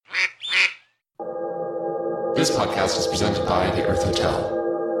This podcast is presented by the Earth Hotel.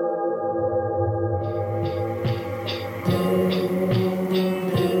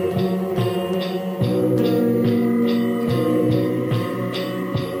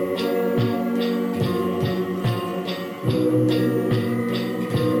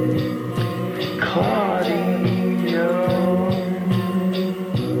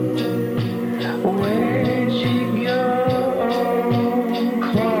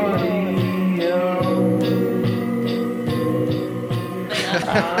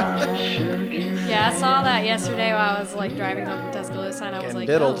 Yesterday while I was like driving home from Tuscaloosa, and I was like,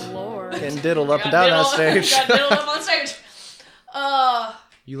 diddled. "Oh Lord!" Getting diddled up and down that stage. Got diddled up on stage.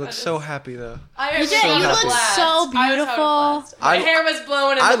 You look so happy though. You look so beautiful. My hair was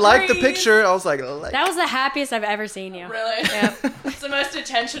blowing in I the liked the breeze. picture. I was like, that was the happiest I've ever seen you. Really? Yeah. It's the most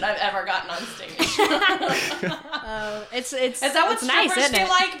attention I've ever gotten on stage. It's Is that what it's nice, strippers isn't feel it?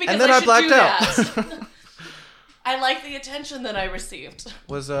 like? Because and then I I should blacked do out. that. I like the attention that I received.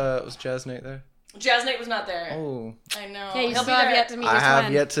 Was Jazz Nate there? Jazz Nate was not there. Oh. I know. Yeah, you He'll still be have there. yet to meet your I have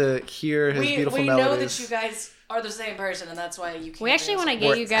twin. yet to hear his beautiful we melodies. know that you guys are the same person, and that's why you can't. We actually want to get.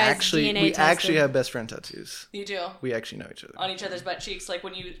 get you guys actually, DNA we tested. actually have best friend tattoos. You do We actually know each other. on each other's butt cheeks, like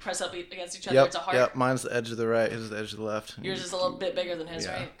when you press up against each other, Yep, it's a heart. yep. Mine's the edge of the right. His is the edge of the left. Yours is a little bit bigger than his,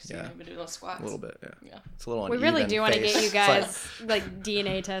 Yeah, right? Because yeah. you've been doing those squats. A little bit, yeah. Yeah. It's a little We uneven really do want to face. get you It's like guys like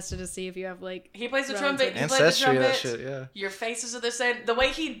DNA tested to see if you have like. He plays the Relative. trumpet. You play the ancestry, trumpet. that shit, yeah. Your faces are the same. The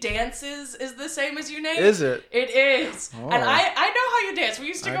way he dances is the same as you, Nate. Is it? It is. Oh. And I know how you dance. We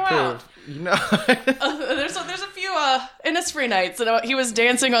used to go out. You know. There's a few Innisfree nights, and he was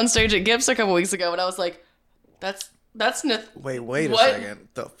dancing on stage at Gips a couple weeks ago, and I was like, "That's Wait a What? second.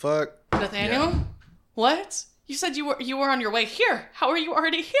 The fuck? Nathaniel? Yeah. What? You said you were on your way here. How are you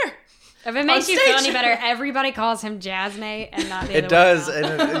already here?" If it makes you stage. feel any better, everybody calls him Jazz Nate and not the other It does. way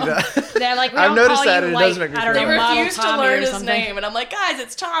And around. They're like, we I've don't noticed call that, you and it like, does make me I don't feel know, They better. Model refuse to Tommy learn or his something. name, and I'm like, "Guys,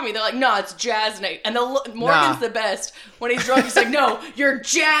 it's Tommy." They're like, "No, it's Jazz Nate." And Morgan's the best. When he's drunk, he's like, "No, you're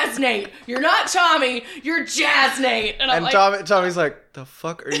Jazz Nate. You're not Tommy. You're Jazz Nate." And I'm And like, Tommy's like, the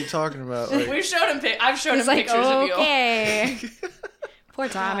fuck are you talking about? Like, We've showed him. I've shown He's him like, pictures of you. okay. Poor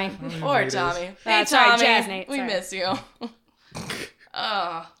Tommy. Poor Tommy. Hey, That's right, Tommy. Jazz Nate, We sorry. miss you.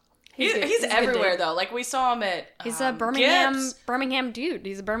 He's good. He's He's a good everywhere dude. though. Like we saw him at. He's a Birmingham Gibbs. dude.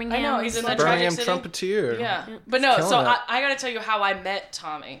 He's a Birmingham. I know, he's in the Birmingham Tragic City. trumpeter. Yeah, but no. Killing So it. I got to tell you how I met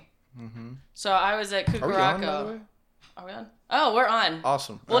Tommy. Mm-hmm. So I was at Are we on, by the Cucaraco. way? Are we on? Oh, we're on.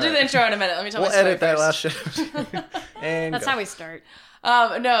 Awesome. We'll All do right. the intro in a minute. Let me tell We'll my story edit that first. last shit. And That's go. how we start.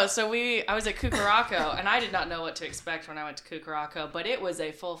 No, so I was at Cucaraco, and I did not know what to expect when I went to Cucaraco, but it was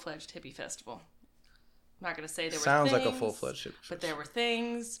a full-fledged hippie festival. I'm not going to say there were Sounds things. like a full-fledged hippie But there were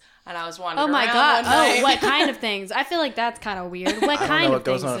things, and I was wandering Oh my around god. one night. Oh, what kind of things? I feel like that's kind of weird. What don't kind know of what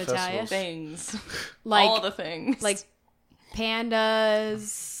goes things, on at Natalia? festivals. Things. Like, all the things. like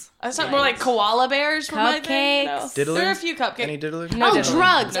pandas. I was talking more like koala bears for my thing. No. Cupcakes. Diddler? There are a few cupcakes. Any diddler? No Oh, diddler.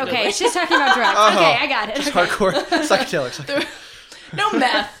 drugs. No Okay, diddler. she's talking about drugs. Oh. Okay, I got it. It's Okay. hardcore psychedelics. No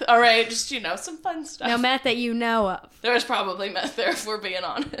meth, all right? Just, some fun stuff. No meth that you know of. There was probably meth there, if we're being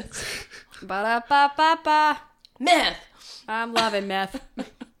honest. Ba-da-ba-ba-ba. Meth. I'm loving meth.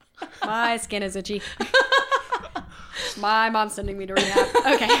 My skin is itchy. My mom's sending me to rehab.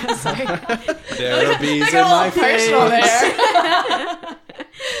 Okay, I'm sorry. There are bees They in got a my little personal face. there.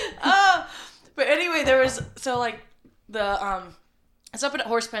 But anyway, there was, so like, it's up at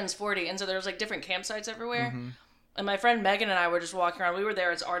Horse Pens 40, and so there was like different campsites everywhere. Mm-hmm. And my friend Megan and I were just walking around. We were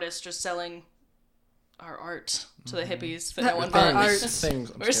there as artists, just selling our art to the hippies that no one Our buys. art.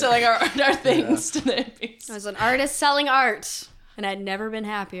 Things. I'm We're scared. selling our things to the hippies. I was an artist selling art, and I'd never been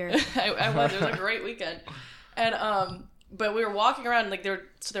happier. I was. It was a great weekend, and but we were walking around like there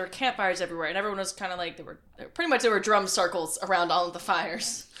were campfires everywhere, and everyone was kind of like there were drum circles around all of the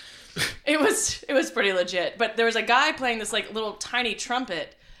fires. It was pretty legit, but there was a guy playing this like little tiny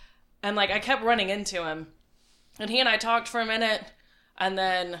trumpet, and like I kept running into him, and he and I talked for a minute, and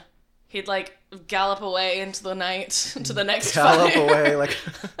then he'd like gallop away into the night to the next Gallop fire. away like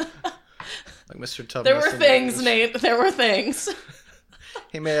Mr. Tubman. There were things, Nate. There were things.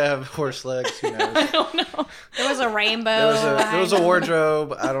 He may have horse legs. Who knows? I don't know. There was a rainbow. There was a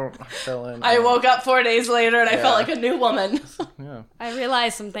wardrobe. I fell in. I woke up 4 days later and I Yeah. felt like a new woman. Yeah. I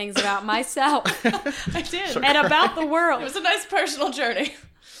realized some things about myself I did. and about the It world. was a nice personal journey.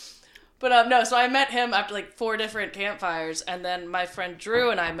 But no, so I met him after like 4 different campfires, and then my friend Drew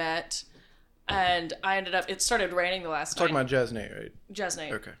and I met, and I ended up, it started raining the last night. Talking about Jazz Nate, right? Jazz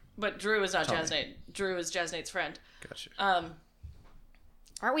Nate. Okay. But Drew is not Tommy. Jazz Nate. Drew is Jazz Nate's friend. Gotcha.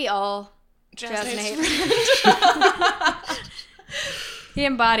 Aren't we all Jazz Jazz Nate's Nate? friend. He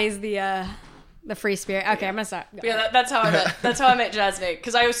embodies the The free spirit. Okay, I'm gonna stop. Yeah, that's how I met. That's how I met Jazz Nate.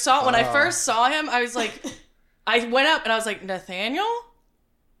 Because I saw when I first saw him, I was like, I went up and I was like, Nathaniel.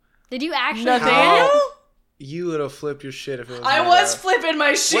 Did you actually? Nathaniel? You would have flipped your shit if it was. I my was dad. flipping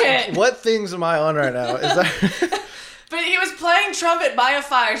my shit. What things am I on right now? Is that? But he was playing trumpet by a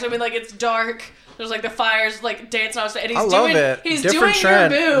fire, so I mean, like, it's dark. There's like the fires, like dancing on his face, and he's I love doing, it. he's Different doing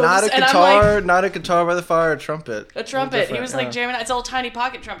trend. your moves, Not a and I'm guitar, like, not a guitar by the fire, a trumpet. a trumpet. He was like Yeah. jamming. It's a little tiny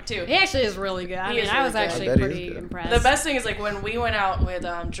pocket trumpet too. He actually is really good. I He mean, is I was really good. actually I bet he is pretty good. impressed. The best thing is like when we went out with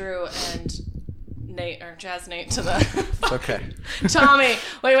Drew and Nate or Jazz Nate to the It's okay. Tommy.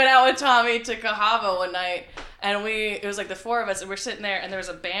 We went out with Tommy to Cahaba one night, and it was like the four of us, and we're sitting there, and there was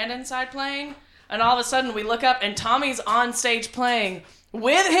a band inside playing, and all of a sudden we look up, and Tommy's on stage playing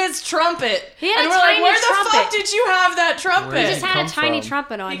with his trumpet. He had and a we're like, tiny where the trumpet. fuck did you have that Where trumpet? did He just it had a come tiny from?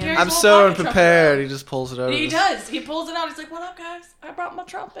 trumpet on He him. carries- I'm Little so pocket unprepared. trumpet. He just pulls it over. He does. He pulls it out. He's like, what up, guys? I brought my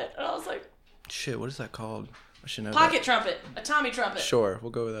trumpet. And I was like, Shit, what is that called? I should know. pocket trumpet. A Tommy trumpet. That. Sure,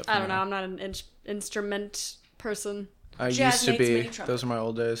 we'll go with that. for I don't know. now. I'm not an instrument person. I Jazz used to Nate's be. mini trumpet. Those are my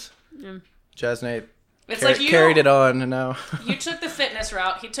old days. Jazz Nate It's like you carried it on, and now. You took the fitness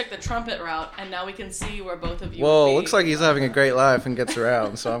route. He took the trumpet route, and now we can see where both of you. Well, would be. looks like he's having a great life and gets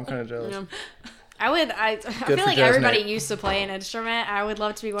around, so I'm kind of jealous. Yeah. I feel for like Jazz everybody Nate. used to play an instrument. I would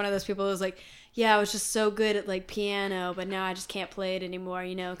love to be one of those people who's like, yeah, I was just so good at like piano, but now I just can't play it anymore,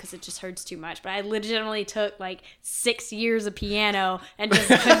 because it just hurts too much. But I legitimately took like 6 years of piano and just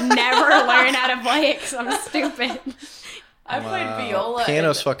could never learn how to play it because I'm stupid. I played viola.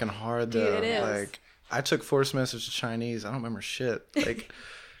 Piano's and- fucking hard though. Dude, it is. Like I took 4 semesters of Chinese. I don't remember shit. Like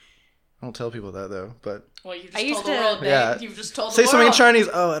I don't tell people that though. But Well, you just I used told the to- world, Nate. Yeah. You've just told say the something in world. Chinese.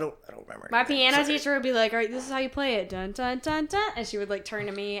 Oh, I don't remember. My anything. piano Sorry. teacher would be like, all right, this is how you play it. Dun, dun, dun, dun. And she would like turn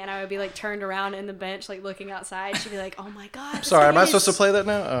to me and I would be like turned around in the bench, like looking outside. She'd be like, oh my God. this Sorry, am I kid supposed to is- play that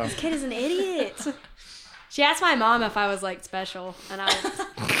now? Oh. This kid is an idiot. She asked my mom if I was like special and I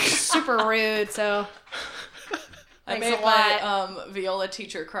was super rude. So I Thanks made a lot. my viola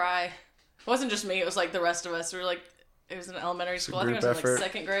teacher cry. It wasn't just me. It was like the rest of us. We were like, it was in elementary school. I think it group was in like effort.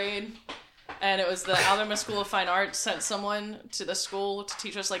 second grade. And it was the Alderman School of Fine Arts sent someone to the school to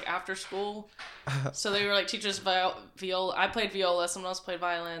teach us like after school. So they were like teach us viola. I played viola. Someone else played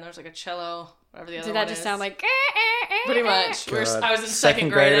violin. There was like a cello. Whatever the other did one that just is. sound like? Pretty much. God. I was in second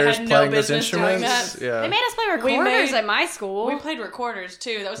grade. I graders had no playing those business doing instruments. that. Yeah. They made us play We recorders made- at my school. We played recorders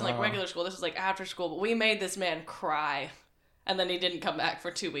too. That was in like regular school. This was like after school. But we made this man cry. And then he didn't come back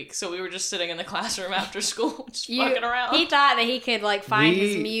for 2 weeks. So we were just sitting in the classroom after school, just fucking around. He thought that he could like find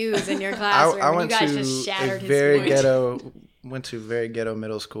his muse in your classroom. I and went you guys to just shattered a his very muse. ghetto. Went to very ghetto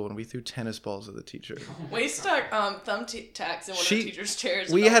middle school, and we threw tennis balls at the teacher. We stuck thumbtacks in one of the teacher's chairs.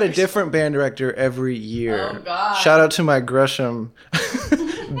 We in had a elementary different band director every year. Oh, God. Shout out to my Gresham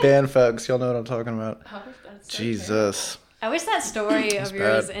band folks. Y'all know what I'm talking about. school. Oh, that's so Jesus. I wish that story of It's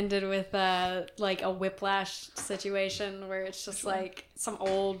yours bad. ended with like a whiplash situation where it's just like some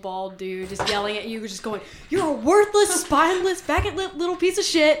old bald dude just yelling at you, just going, "You're a worthless, spineless, faggot little piece of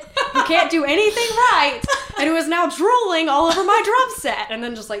shit. You can't do anything right." And who is now drooling all over my drum set, and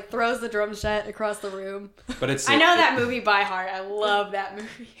then just like throws the drum set across the room. But it's I know that movie by heart. I love that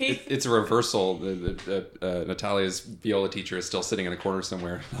movie. It's a reversal. Natalia's viola teacher is still sitting in a corner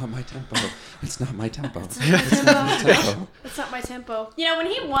somewhere. Not my tempo. It's not my tempo. It's not my tempo. That's not my tempo. You know, when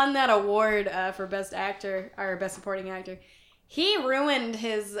he won that award for Best Actor, or Best Supporting Actor, he ruined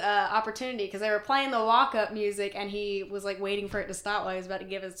his opportunity because they were playing the walk-up music and he was like waiting for it to stop while he was about to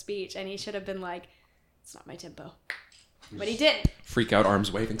give his speech, and he should have been like, it's not my tempo. But he didn't. Freak out,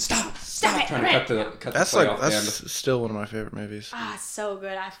 arms waving. Stop! Stop it! Trying to cut the That's play like off the end. that's still one of my favorite movies. Ah, so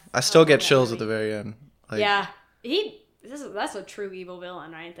good. I still get love that chills at movie. the very end. Like, Yeah. That's a true evil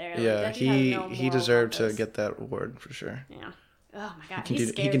villain right there. Like, yeah. that dude has He no he moral deserved to compass. get that award for sure. Yeah. Oh my god. He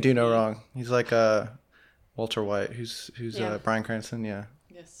he's can do no wrong. He's like Walter White, who's Yeah. Bryan Cranston. Yeah,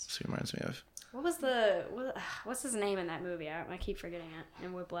 Yes. that's who he reminds me of. What's his name in that movie? I keep forgetting it.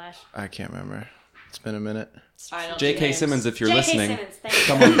 In Whiplash. I can't remember. It's been a minute. I don't J.K. do names. Simmons, if you're J.K. listening, Simmons, thank you.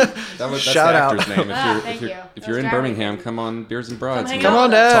 come on. That's Shout the out. actor's name. Thank you. If That you're was in driving Birmingham, me. come on Beers and Broads. hang and Come out on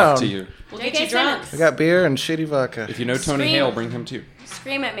with us. down. Talk to you. We'll J.K. get you drunk. We got beer and shitty vodka. If you know Tony Scream. Hale, bring him too.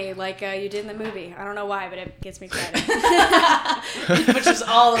 Scream at me like you did in the movie. I don't know why, but it gets me excited. Pushes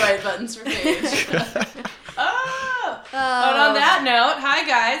all the right buttons for Paige. Oh! And on that note, hi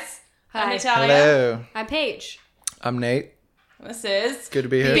guys. I'm Hi. Natalia. Hello, I'm Paige. I'm Nate. This is Good to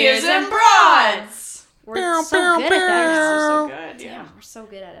be here. Beers and Broads. We're so good at that. So good, Yeah, we're so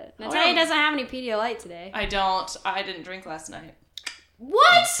good at it. Oh, Natalia yeah. doesn't have any Pedialyte today. I don't. I didn't drink last night.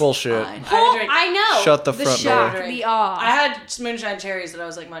 What? Bullshit. Fine. I know. Shut the front shock, door. the awe. I had moonshine cherries that I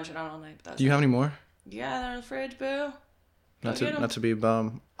was like munching on all night. But that was Do you have any more? Yeah, they're in the fridge, boo. Not Go get 'em. to be a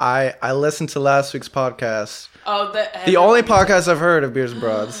bum. I listened to last week's podcast. Oh, The only podcast I've heard of Beers and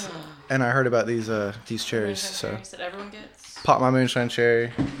Broads, and I heard about these cherries. So cherries that everyone gets. pop my moonshine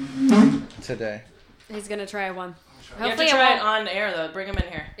cherry today. He's gonna try one. You have to try it on air though. Bring them in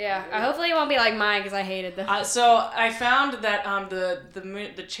here. Yeah, hopefully it won't be like mine because I hated them. So I found that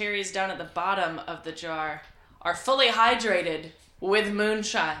the cherries down at the bottom of the jar are fully hydrated with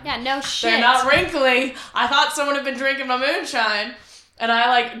moonshine. Yeah, no shit. They're not wrinkly. I thought someone had been drinking my moonshine. And I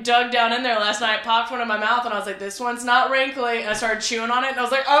like dug down in there last night, popped one in my mouth, and I was like, this one's not wrinkly. And I started chewing on it, and I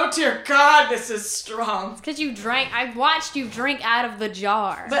was like, oh dear God, this is strong. Because you drank. I watched you drink out of the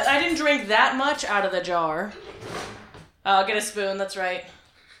jar. But I didn't drink that much out of the jar. I'll get a spoon, that's right.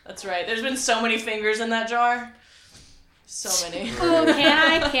 That's right. There's been so many fingers in that jar. So many. Oh, can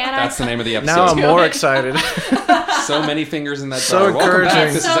I? That's the name of the episode. Now I'm more excited So many fingers in that So jar. Welcome back.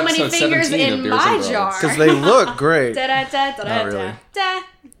 encouraging. This So is many episode fingers 17 of in Beers my and Broads. jar. because they look great. Da-da-da-da-da-da. Not really. Da.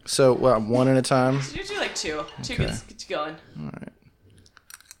 So one at a time. You do like two. Two Okay. gets you going. All right.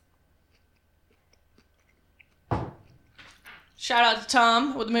 Shout out to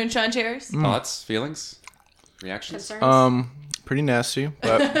Tom with the moonshine cherries. Thoughts, feelings, reactions? Concerns? Pretty nasty,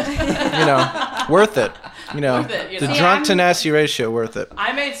 but worth it. Worth it, you The know? drunk to nasty ratio, worth it.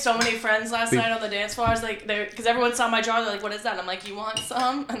 I made so many friends last night on the dance floor. I was like, because everyone saw my jar, they're like, what is that? And I'm like, you want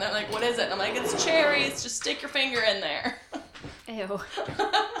some? And they're like, what is it? And I'm like, it's cherries. Just stick your finger in there. Ew.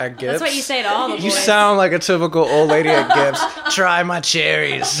 At Gibbs, That's what you say to all the boys. You sound like a typical old lady at Gibbs. Try my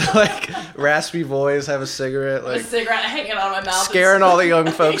cherries. Like raspy voice, have a cigarette, A like cigarette hanging out of my mouth. scaring all the young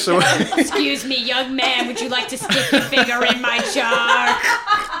folks away. Excuse me, young man, would you like to stick your finger in my jar?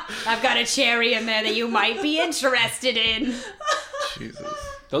 I've got a cherry in there that you might be interested in. Jesus.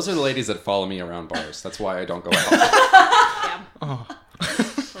 Those are the ladies that follow me around bars. That's why I don't go out. Yeah. Oh.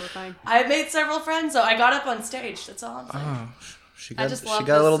 Horrifying. I made several friends, though. I got up on stage. That's all I'm saying. Oh, she I got just love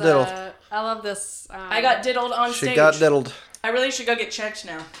a little this, diddled. I love this. I got diddled on stage. She got diddled. I really should go get checked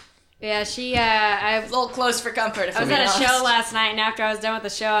now. Yeah, I It's a little close for comfort, if I was I'm at a being show honest. last night, and after I was done with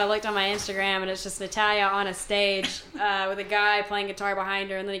the show, I looked on my Instagram, and it's just Natalia on a stage with a guy playing guitar behind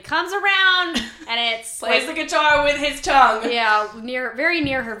her, and then he comes around, and it's Plays the guitar with his tongue. yeah, very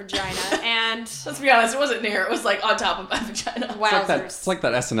near her vagina, and Let's be honest, it wasn't near. It was like on top of my vagina. wowzers. It's like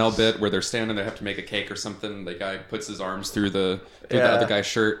that SNL bit where they're standing, they have to make a cake or something. The guy puts his arms through the Yeah. other guy's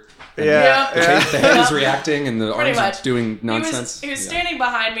shirt. Yeah. Yeah. The head is reacting and the Pretty arms much. are doing nonsense. He was Yeah. standing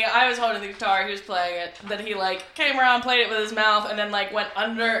behind me. I was holding the guitar. He was playing it. Then he like came around, played it with his mouth, and then like went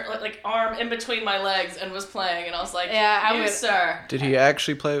under, like arm in between my legs, and was playing. And I was like, Yeah, I you would- sir. Did he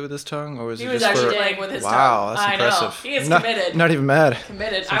actually play it with his tongue, or was He it was just actually for? playing with his tongue. Wow, that's I impressive. know. He is not, committed. Not even mad.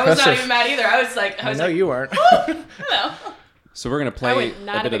 Committed. It's I was not impressive. even mad either. I was like, I know you weren't. Hello. So we're gonna play would not a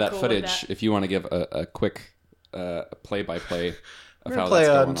bit have of been that cool with footage that. if you want to give a quick play-by-play of We're how gonna play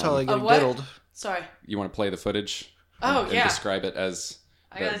that's going Natalia on. getting what? diddled. Sorry. You want to play the footage? Oh, and yeah. describe it as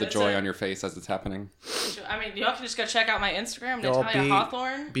gotta- the it's joy a- on your face as it's happening. I mean, y'all can just go check out my Instagram, Y'all Natalia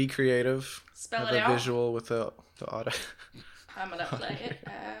Hawthorne. be creative. Spell Have it a out. visual with the audio. I'm gonna play it.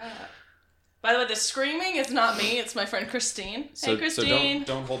 By the way, the screaming is not me. It's my friend Christine. So, Hey, Christine.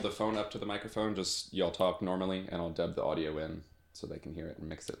 So don't hold the phone up to the microphone. Just y'all talk normally, and I'll dub the audio in so they can hear it and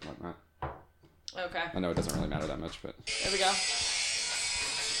mix it and whatnot. Okay. I know it doesn't really matter that much, but There we go.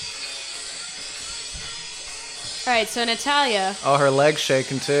 All right, so Natalia. Oh, her legs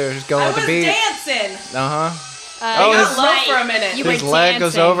shaking too. She's going I with was the beat. dancing. Uh huh. Oh, Oh, I got his- low right. for a minute. You were His leg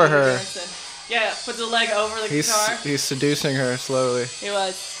goes dancing. over her. Dancing. Yeah, put the leg over the He's guitar. seducing her slowly. It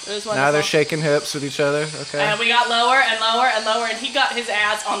was wonderful. Now they're shaking hips with each other. Okay. And we got lower and lower and lower, and he got his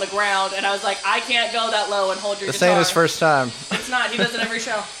ass on the ground, and I was like, I can't go that low and hold your This guitar. ain't his first time. It's not. He does it every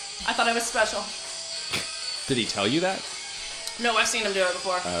show. I thought it was special. did he tell you that? No, I've seen him do it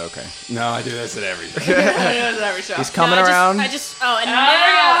before. Okay. No, I do this at every. He does it every show. He's coming No, around, I just oh, and Ah,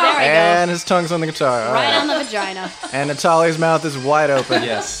 now there we and his tongue's on the guitar. go. All Right right. on the vagina. And Natalia's mouth is wide open,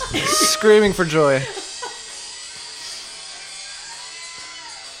 Yes. screaming for joy.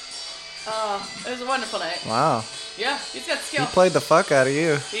 Oh, it was a wonderful night. Wow. Yeah, he's got skill. He played the fuck out of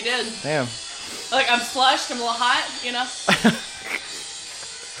you. He did. Damn. Like, I'm flushed, I'm a little hot, you know?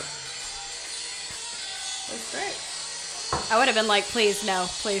 That's great. I would have been like, please, no,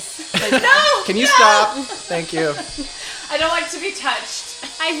 please. please. No! Can you no! stop? Thank you. I don't like to be touched.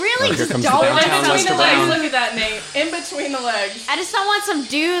 I really Oh, here just comes don't the want downtown In some. between the Lester legs, Brown. look at that, Nate. In between the legs. I just don't want some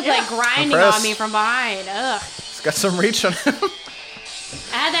dude like grinding Impressed. on me from behind. Ugh. He's got some reach on him.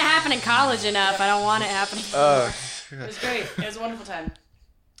 I had that happen in college enough. I don't want it happening. It was great. It was a wonderful time.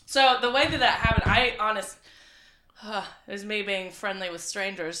 So the way that happened, it was me being friendly with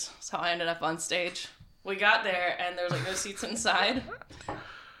strangers. That's how I ended up on stage. We got there and there was like no seats inside.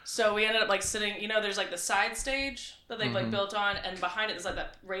 So we ended up like sitting, there's like the side stage that they've like built on, and behind it is like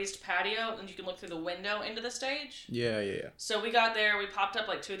that raised patio, and you can look through the window into the stage. Yeah. So we got there, we popped up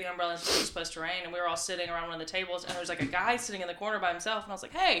like two of the umbrellas because it was supposed to rain, and we were all sitting around one of the tables, and there was like a guy sitting in the corner by himself, and I was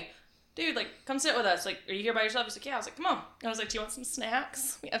like, hey, dude, like, come sit with us. Like, are you here by yourself? He's like, yeah. I was like, come on. And I was like, do you want some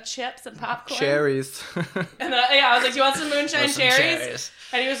snacks? We have chips and popcorn. Cherries. And then, I was like, do you want some moonshine cherries?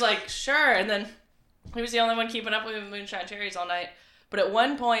 And he was like, sure. And then he was the only one keeping up with me with moonshine cherries all night. But at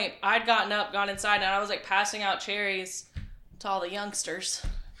one point, I'd gone inside, and I was like passing out cherries to all the youngsters,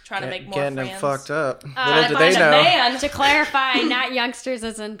 trying to make more Getting friends. them fucked up. Trying Little to did find they a know. man. To clarify, not youngsters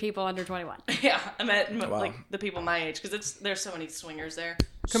as in people under 21. Yeah, I meant Wow. like the people my age, because there's so many swingers there.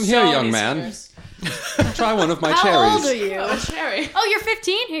 Come So here, young many man. swingers. Try one of my How cherries. old are you? Oh, cherry. Oh, you're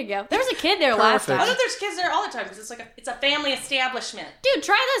 15? Here you go. There was a kid there last Perfect. I know time. there's kids there all the time because it's a family establishment. Dude,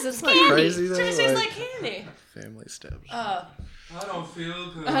 try this. It's Like candy. crazy though. Seriously, it's like candy. Family steps. I don't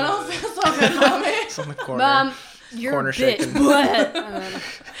feel good. I don't feel so good, mommy. It's on the corner. Mom, you're Corner a bitch. shaking. What?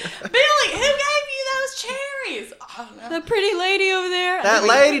 Billy, who gave you those cherries? Oh, no. The pretty lady over there. That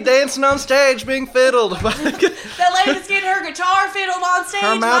lady dancing on stage being fiddled. Her That lady that's getting her guitar fiddled on stage.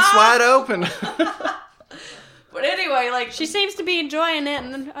 mouth's Mom. wide open. But anyway, like She seems to be enjoying it,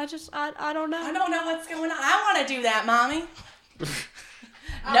 and I don't know. I don't know what's going on. I want to do that, mommy.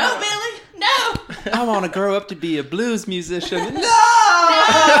 No, Billy, no. I want to grow up to be a blues musician. Where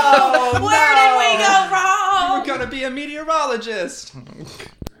did we go wrong? We're gonna be a meteorologist.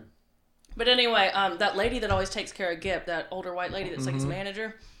 But anyway, that lady that always takes care of Gip, that older white lady that's like his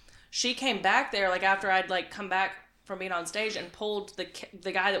manager, she came back there like after I'd like come back from being on stage and pulled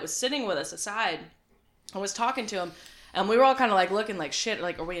the guy that was sitting with us aside and was talking to him, and we were all kind of like looking like shit,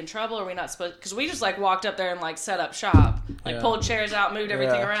 like are we in trouble? Are we not supposed? Because we just like walked up there and like set up shop, like Yeah. pulled chairs out, moved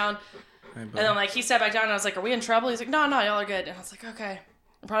everything Yeah. around, and then like he sat back down and I was like, are we in trouble? He's like, no, y'all are good. And I was like, okay.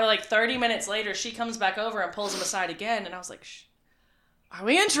 And probably like 30 minutes later, she comes back over and pulls him aside again, and I was like, shh. Are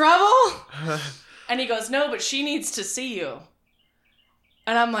we in trouble? And he goes, no, but she needs to see you.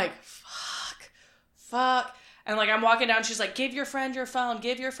 And I'm like, fuck. And like I'm walking down, she's like, give your friend your phone.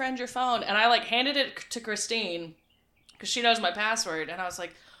 And I like handed it to Christine because she knows my password. And I was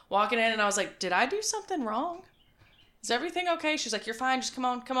like walking in and I was like, did I do something wrong? Is everything okay? She's like, you're fine. Just come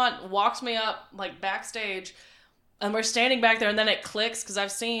on. Walks me up like backstage. And we're standing back there and then it clicks because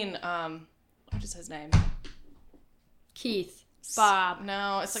I've seen, what is his name? Keith, Bob,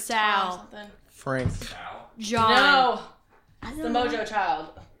 No, it's like Sal. Tom or something. Frank. John, No, the Mojo Child.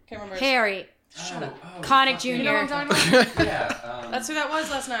 Can't remember. Harry, Shut up. Connick Jr. You know what I'm talking about? Yeah. That's who that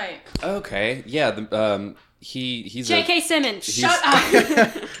was last night. Okay. Yeah. He's J.K. Simmons. Shut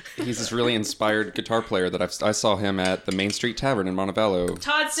up. he's this really inspired guitar player that I saw him at the Main Street Tavern in Montebello.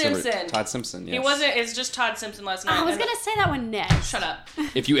 Todd Simpson. Todd Simpson. Yes. He wasn't. It's just Todd Simpson last night. I was And- gonna say that one next. Shut up.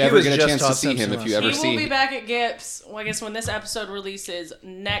 If you ever was get a just chance to Todd see Simpson him, if last you ever He see, will be back at Gips. Well, I guess when this episode releases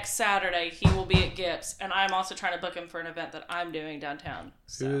next Saturday, he will be at Gips, and I'm also trying to book him for an event that I'm doing downtown.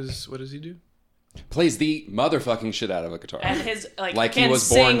 So. What does he do? plays the motherfucking shit out of a guitar. And his Like he can was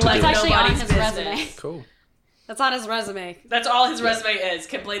born sing to like do it. It's actually on nobody's his business. resume. Cool. That's on his resume. That's all his resume is.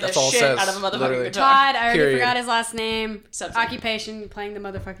 Can play the That's all it shit says, out of a motherfucking literally. guitar. Todd, I already Period. forgot his last name. Subject. Occupation, playing the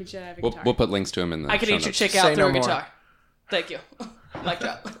motherfucking shit out of a guitar. We'll put links to him in the I could show eat your notes. chick Say out through no a more. guitar. Thank you. Mic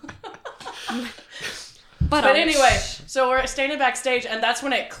drop. But But anyway, so we're standing backstage, and that's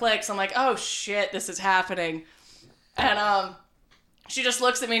when it clicks. I'm like, oh shit, this is happening. And she just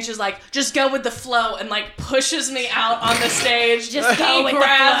looks at me and she's like, just go with the flow, and like pushes me out on the stage. Just go He with the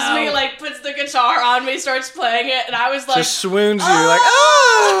grabs flow. me, like puts the guitar on me, starts playing it, and I was like, Just swoons you. Like,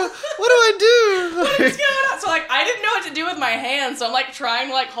 oh, what do I do? what's going on? So like, I didn't know what to do with my hands, so I'm like trying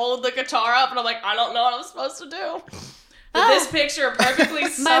to like hold the guitar up, and I'm like, I don't know what I'm supposed to do. But this picture perfectly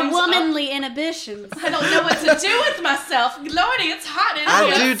sums my up. womanly inhibitions. I don't know what to do with myself. Lordy, it's hot in I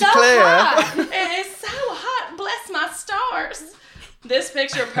here. do so declare. hot. It is so hot. Bless my stars. This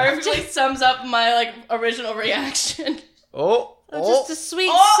picture perfectly sums up my like original reaction. Oh, Just a sweet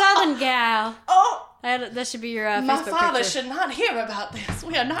Oh. southern gal. Oh, That should be your my Facebook father picture. should not hear about this.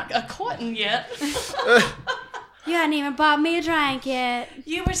 We are not courting yet. You hadn't even bought me a drink yet.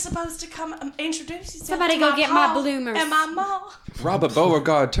 You were supposed to come introduce yourself. Somebody to go my get my pa bloomers. and my mom. Robert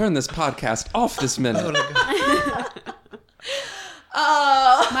Beauregard, turn this podcast off this minute.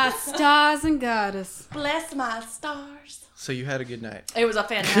 My stars and goddess. Bless my stars. So you had a good night. It was a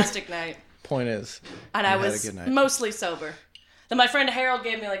fantastic night, Point is, and you I had a was good night. mostly sober. Then my friend Harold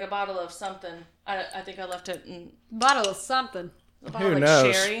gave me like a bottle of something. I think I left it in Bottle of something. a bottle Who of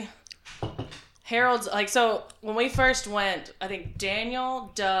knows? cherry. Harold's like, so when we first went, I think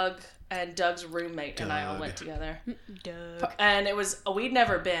Daniel, Doug, and Doug's roommate and I all went together. Doug. And it was, we'd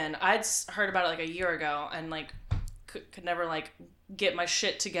never been. I'd heard about it like a year ago and like could never like get my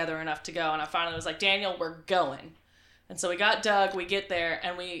shit together enough to go. And I finally was like, Daniel, we're going. And so we got Doug, we get there,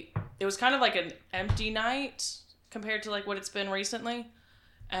 and it was kind of like an empty night compared to like what it's been recently.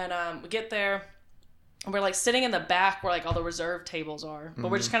 And we get there, and we're like sitting in the back where like all the reserve tables are.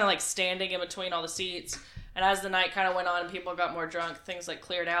 But we're just kind of like standing in between all the seats. And as the night kind of went on and people got more drunk, things like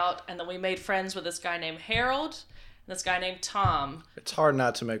cleared out. And then we made friends with this guy named Harold and this guy named Tom. It's hard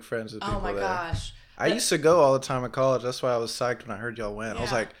not to make friends with people Oh my there. gosh. I used to go all the time in college. That's why I was psyched when I heard y'all went. I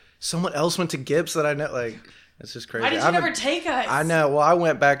was Yeah. like, someone else went to Gibbs that I know. Like, it's just crazy. Why did you never take us? I know. Well, I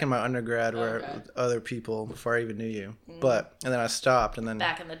went back in my undergrad where Okay. with other people before I even knew you. And then I stopped, and then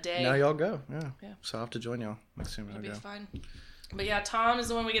Back in the day. now y'all go. Yeah. Yeah. So I'll have to join y'all next time I It'll be go. fun. But yeah, Tom is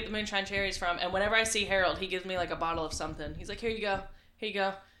the one we get the moonshine cherries from. And whenever I see Harold, he gives me like a bottle of something. He's like, here you go. Here you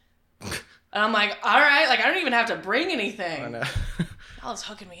go. And I'm like, all right. Like, I don't even have to bring anything. I know. Y'all is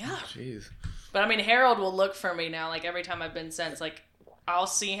hooking me up. Jeez. But I mean, Harold will look for me now. Like, every time I've been since, like, I'll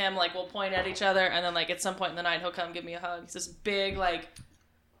see him, like, we'll point at each other. And then, like, at some point in the night, he'll come give me a hug. He's this big, like,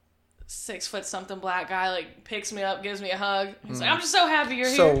 6-foot-something black guy, like, picks me up, gives me a hug. He's like, I'm just so happy you're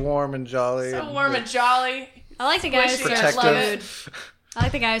So here. warm and jolly. So warm and jolly. I like the guy who Squishy. serves Protective. food. I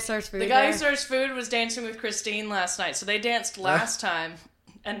like the guy who serves food. The guy who there. serves food was dancing with Christine last night. So they danced last time.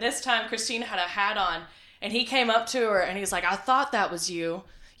 And this time, Christine had a hat on. And he came up to her and he's like, I thought that was you.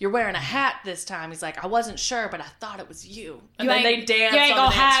 You're wearing a hat this time. He's like, I wasn't sure, but I thought it was you. And You then they ain't- danced you ain't on gonna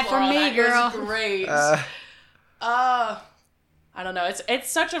the dance hide floor from all me, night. It was girl. great. I don't know.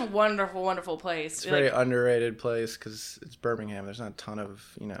 It's such a wonderful, wonderful place. It's a very underrated place because it's Birmingham. There's not a ton of,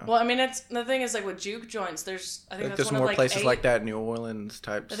 well, I mean, it's the thing is like with juke joints. I think like that's there's one more of like places 8. like that, New Orleans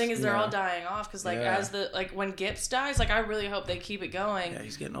types. The thing is, they're all dying off because like Yeah. as the like when Gibbs dies, like I really hope they keep it going. Yeah,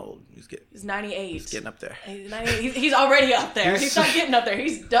 he's getting old. He's 98. He's getting up there. He's 98. He's already up there. He's not getting up there.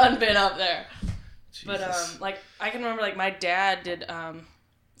 He's done been up there. But Jesus. like I can remember like my dad did.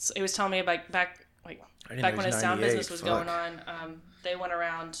 He was telling me about back I didn't back know when he's his sound 98. business was Fuck. going on. They went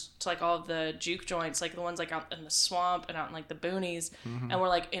around to like all of the juke joints, like the ones like out in the swamp and out in like the boonies, Mm-hmm. and we're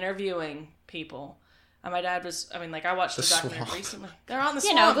like interviewing people. And my dad was, I mean, like I watched the The documentary swamp. recently. They're on the You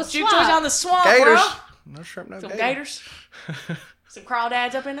swamp. know, the Juke swamp. joints on the swamp, Gators. bro. No shrimp, no Some gator. gators. Some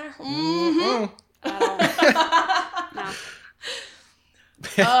crawdads up in there. Mm-hmm. Mm. No.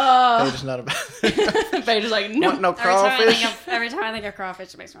 Gator's not about Paige is like, no. Want no Every time, I crawfish? think every time I think of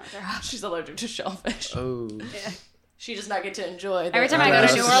crawfish, it makes me want to throw up. She's allergic to shellfish. Oh. She does not get to enjoy. Every the- time I go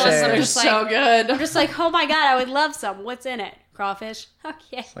That's to New a Orleans, shame. I'm They're just like, so good. I'm just like, oh my god, I would love some. What's in it? Crawfish.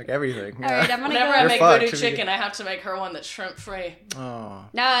 Okay. Like everything. All right, I'm gonna Whenever go. I You're make fucked voodoo if you chicken, I have to make her one that's shrimp free. Oh.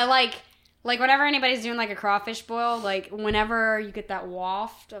 No, I like whenever anybody's doing like a crawfish boil, like whenever you get that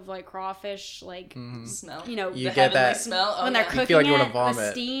waft of like crawfish, like Smell. you know, You the get heavenly that- smell. Oh, when they're yeah. cooking feel like you it, wanna the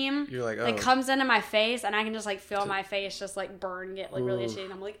vomit. steam You're like, like oh. comes into my face, and I can just like feel my face just like burn, get like really Ooh. itchy,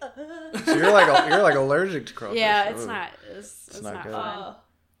 and I'm like, So you're like allergic to crawfish. yeah, it's Ooh. not, it's not not good. fun.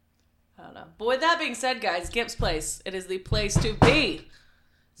 I don't know. But with that being said, guys, Gibbs Place, it is the place to be.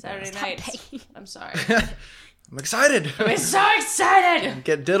 Saturday Stop nights. paying. I'm sorry. I'm excited. I'm so excited.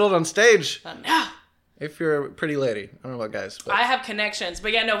 Get diddled on stage. No. If you're a pretty lady. I don't know about guys. But I have connections,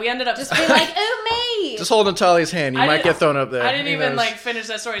 but yeah, no, we ended up Just be like, ooh me. just hold Natalia's hand. You I might didn't- get thrown up there. I didn't Who even knows? like finish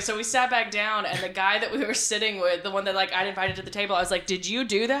that story. So we sat back down, and the guy that we were sitting with, the one that like I'd invited to the table, I was like, "Did you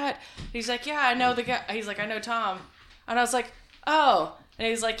do that?" He's like, "Yeah, I know the guy." He's like, "I know Tom," and I was like, "Oh," and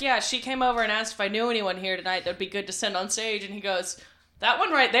he's like, "Yeah, she came over and asked if I knew anyone here tonight that'd be good to send on stage," and he goes, "That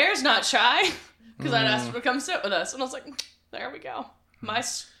one right there is not shy," because I'd asked him to come sit with us, and I was like, "There we go." My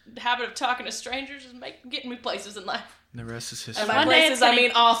habit of talking to strangers is getting me places in life. The rest is history. And by One day places, it's I gonna-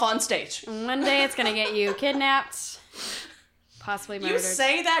 mean off on stage. One day it's gonna get you kidnapped, possibly murdered. You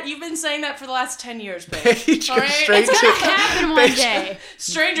say that? You've been saying that for the last 10 years, babe. Paige All goes right? straight It's gonna to happen one Paige- day.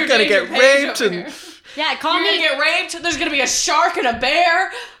 Stranger You gotta danger get Paige raped over and here. Yeah, call You're me. gonna get raped. There's gonna be a shark and a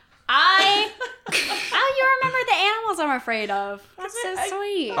bear. Oh, you remember the animals I'm afraid of. That's so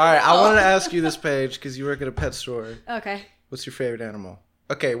sweet. All right, I wanted to ask you this, Paige, because you work at a pet store. Okay. What's your favorite animal?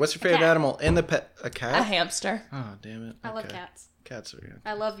 Okay, what's your favorite cat. animal in the pet? A cat? hamster. Oh, damn it. I love Okay. cats. Cats are good.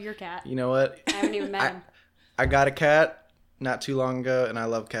 I love your cat. You know what? I haven't even met him. I got a cat not too long ago, and I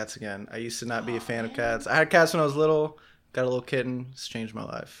love cats again. I used to not be a fan of cats. I had cats when I was little. Got a little kitten. It's changed my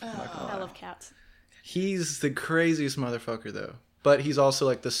life. I'm not gonna I lie. love cats. He's the craziest motherfucker, though. But he's also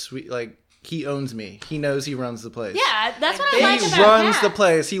like the sweet, like he owns me. He knows he runs the place. Yeah, that's what I He like about runs cats. the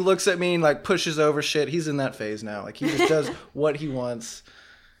place. He looks at me and like pushes over shit. He's in that phase now. Like he just does what he wants.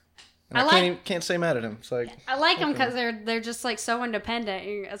 And I I like- can't say mad at him. It's like I like them because they're just like so independent.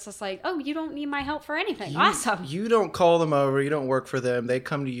 It's just like, oh, you don't need my help for anything. Awesome. you don't call them over. You don't work for them. They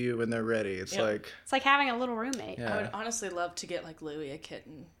come to you when they're ready. It's Yep. like It's like having a little roommate. yeah. I would honestly love to get like Louis a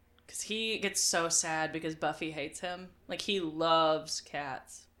kitten because he gets so sad because Buffy hates him. Like he loves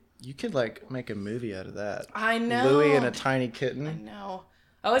cats. You could like make a movie out of that. I know. Louis and a tiny I kitten. know.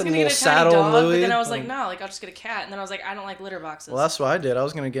 I was Put a gonna get a little tiny saddle on dog, but Louis. then I was like, no, like I'll just get a cat. And then I was like, I don't like litter boxes. Well, that's what I did. I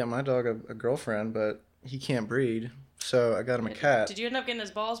was gonna get my dog a girlfriend, but he can't breed, so I got him a cat. Did you end up getting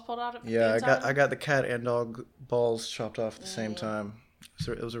his balls pulled out? Yeah, I got the cat and dog balls chopped off at the same time.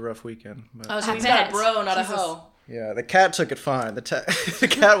 So it was a rough weekend. But. Oh, so I he's got a bet. bro, not Jesus. a hoe. Yeah, the cat took it fine. The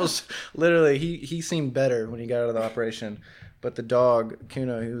cat was literally he seemed better when he got out of the operation, but the dog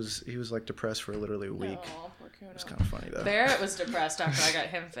Kuno he was like depressed for literally a week. Oh, poor Kuno. It's kind of funny though. Barrett was depressed after I got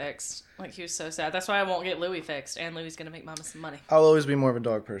him fixed. Like he was so sad. That's why I won't get Louis fixed. And Louis gonna make Mama some money. I'll always be more of a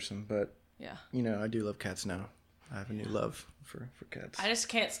dog person, but Yeah. you know I do love cats now. I have a new love for cats. I just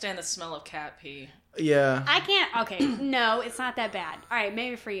can't stand the smell of cat pee. Yeah. I can't. Okay, no, it's not that bad. All right,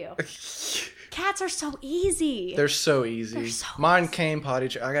 maybe for you. Cats are so easy. They're so easy. They're so Mine came potty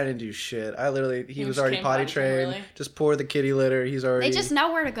trained. I didn't do shit. I literally he was just already came potty potty trained, trained. really? Just pour the kitty litter. He's already. They just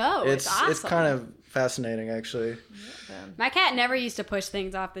know where to go. It's awesome. It's kind of fascinating actually. My cat never used to push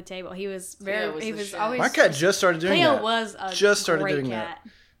things off the table. He was very. Cleo was he the was shit. always. My cat just started doing Cleo that. was a Just started great doing cat.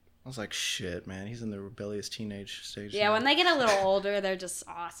 that. I was like, shit, man. He's in the rebellious teenage stage. Yeah, now. when they get a little older, they're just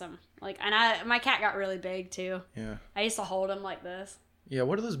awesome. Like, and my cat got really big too. Yeah. I used to hold him like this. Yeah.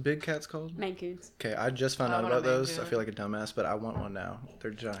 What are those big cats called? Maine Coons. Okay, I just found I out want a about Maine those. I Coon. feel like a dumbass, but I want one now. They're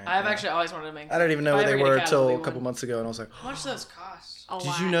giant. I've actually always wanted to make. I didn't even know what If I they ever get a were cat, it'll until be a couple one. months ago, and I was like, How much do those cost? A did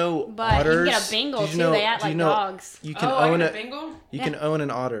lot. you know But otters? you can get a Bengal Did you too. know- They act do you like know dogs. You can Oh, I own got it. a bingo? You can own an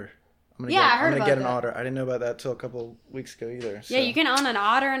otter. I'm gonna Yeah, I get, heard I'm gonna about get an that. otter. I didn't know about that till a couple weeks ago either. So. Yeah, you can own an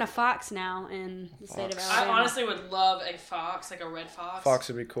otter and a fox now in the state of Fox. I Alabama. honestly would love a fox, like a red fox. Fox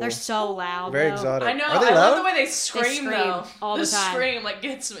would be cool. They're so loud. Very though. exotic. I know. Are they I love loud? the way they scream, scream though. all the time. scream like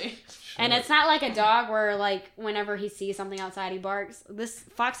gets me. And it's not like a dog where, like, whenever he sees something outside, he barks.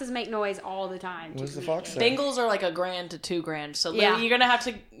 Foxes make noise all the time. What does the to fox communicate. say? Bengals are like $1,000 to $2,000, so Yeah. you're gonna have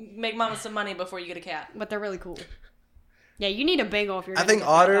to make Mama some money before you get a cat. But they're really cool. Yeah, you need a Bengal if you're. I gonna think get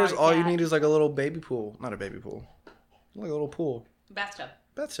that otters, dog all you cat. need is like a little baby pool. Not a baby pool. Like a little pool. Bathtub.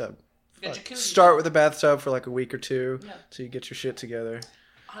 Bathtub. A Fuck. jacuzzi. Start with a bathtub for like a week or two Yeah. till you get your shit together.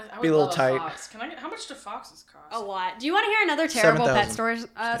 I would Be a little love tight. Fox. Can I get, how much do foxes cost? A lot. Do you want to hear another terrible pet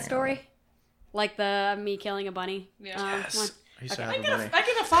 7,000. story? Like the me killing a bunny. Yeah. Yes. one? I used to Okay. have a bunny. I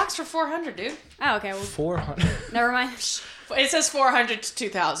get a fox for $400, dude. Oh, okay. Well, 400. never mind. It says 400 to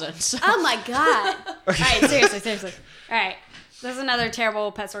 2,000. So. Oh my god. All right, seriously. All right. This is another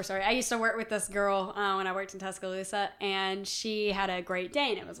terrible pet store story. I used to work with this girl when I worked in Tuscaloosa, and she had a Great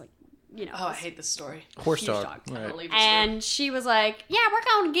Dane. It was like, you know. Oh, I hate this story. Horse Huge dog. dog. I Right. don't leave this room. And she was like, "Yeah, we're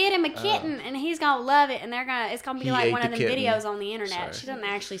gonna get him a kitten, and he's gonna love it, and it's gonna be He like ate one the of them kitten. videos on the internet." Sorry. She didn't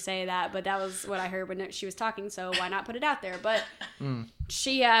actually say that, but that was what I heard when she was talking. So why not put it out there? But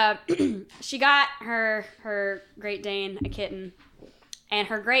she she got her Great Dane a kitten, and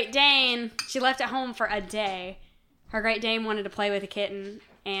her Great Dane she left at home for a day. Her Great Dane wanted to play with a kitten,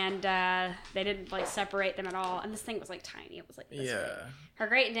 and they didn't like separate them at all. And this thing was like tiny. It was like this Yeah. big. Her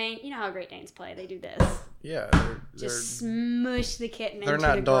Great Dane, you know how Great Danes play? They do this. Yeah. Just smush the kitten they're into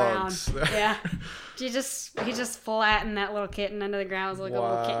not the dogs. ground. Yeah. He just flattened that little kitten into the ground. It was like a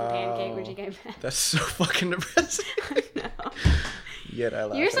little kitten pancake when she came back. That's so fucking depressing. I know. Yet I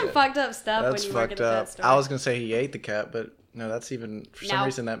laugh You're at some it. fucked up stuff That's when you work at fucked the pet up. store. I was gonna say he ate the cat, but no, that's even for some No.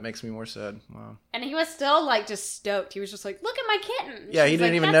 reason that makes me more sad. Wow. And he was still like just stoked. He was just like, "Look at my kitten." Yeah, he She's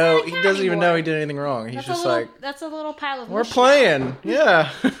didn't like, even "That's know. not a He cat doesn't even know anymore. he did anything wrong. He's That's just a little, like, that's a little pile of we're mush now." playing.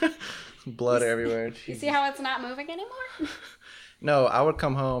 Yeah. Blood everywhere. You see how it's not moving anymore? No, I would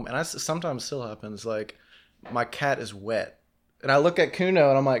come home, and sometimes still happens. Like, my cat is wet, and I look at Kuno,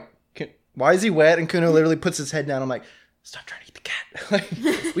 and I'm like, "Why is he wet?" And Kuno literally puts his head down. I'm like, "Stop trying to eat the cat."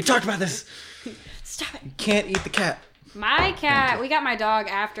 Like, we talked about this. Stop it. You can't eat the cat. My cat, we got my dog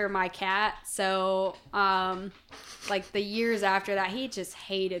after my cat, so like the years after that, he just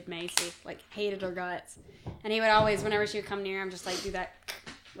hated Macy, like hated her guts, and he would always, whenever she would come near him, just like do that,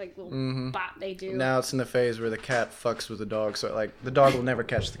 like little bop they do. Now it's in the phase where the cat fucks with the dog, so like the dog will never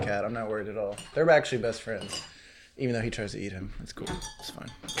catch the cat. I'm not worried at all. They're actually best friends, even though he tries to eat him. It's cool. It's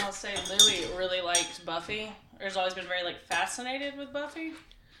fine. I'll say Louis really liked Buffy. Or has always been very like fascinated with Buffy.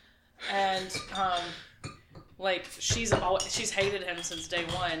 And like she's hated him since day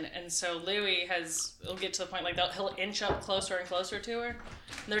one, and so Louis will get to the point like he'll inch up closer and closer to her. And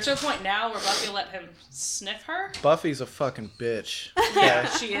they're to a point now where Buffy will let him sniff her. Buffy's a fucking bitch. Yeah,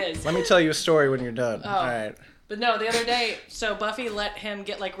 she is. Let me tell you a story when you're done. All right. But no, the other day, so Buffy let him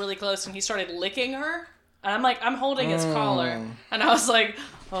get like really close, and he started licking her. And I'm holding his collar, and I was like,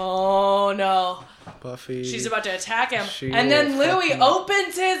 oh no. Buffy. She's about to attack him. And then Louis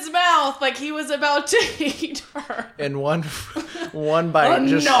opens his mouth like he was about to eat her. In one bite.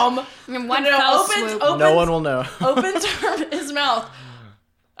 Just Nom. In one fell swoop. no one will know. Opens his mouth.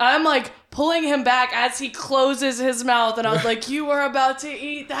 I'm like pulling him back as he closes his mouth, and I was like, you are about to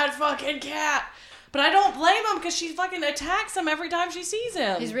eat that fucking cat. But I don't blame him because she fucking attacks him every time she sees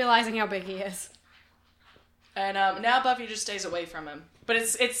him. He's realizing how big he is. And now Buffy just stays away from him. But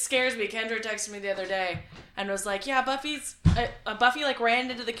it scares me. Kendra texted me the other day and was like, yeah, Buffy like ran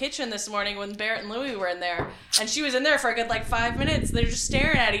into the kitchen this morning when Barrett and Louie were in there. And she was in there for a good like 5 minutes. They're just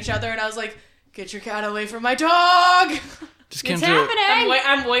staring at each other. And I was like, get your cat away from my dog. Just It's happening.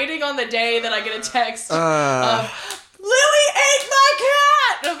 I'm waiting on the day that I get a text of, Louie ate my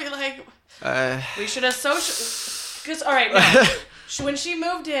cat. And I'll be like, we should have Because, all right, no. When she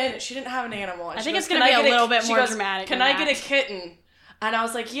moved in, she didn't have an animal. I think it's going to be a little bit more dramatic. Can I get a kitten? And I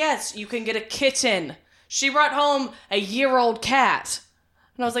was like, yes, you can get a kitten. She brought home a year-old cat.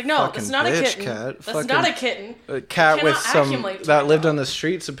 And I was like, no, Fucking that's not a bitch kitten. cat. That's Fucking not a kitten. A cat with cannot some accumulate that to lived my on dog. the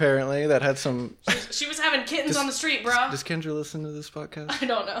streets apparently. That had some. She was having kittens on the street, bro. Does Kendra listen to this podcast? I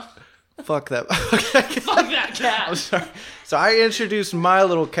don't know. Fuck that. Fuck that cat. I'm sorry. So I introduced my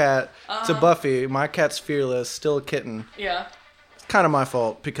little cat to Buffy. My cat's fearless, still a kitten. Yeah. It's kind of my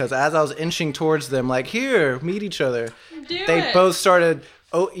fault because as I was inching towards them, like, here, meet each other. They it. both started,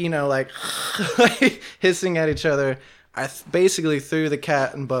 like hissing at each other. I basically threw the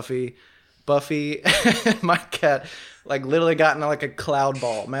cat and Buffy. Buffy and my cat, like, literally got in like a cloud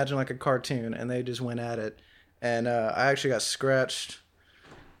ball. Imagine like a cartoon, and they just went at it. And I actually got scratched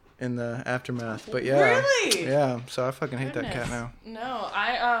in the aftermath. But yeah. Really? Yeah. So I fucking hate that cat now. No,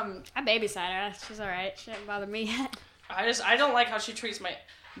 I babysat her. She's all right. She didn't bother me yet. I don't like how she treats my.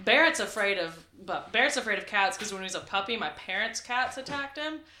 Barrett's afraid of cats because when he was a puppy, my parents' cats attacked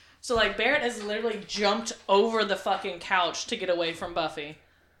him. So like Barrett has literally jumped over the fucking couch to get away from Buffy.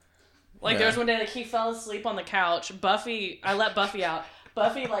 Like there was one day like he fell asleep on the couch. I let Buffy out.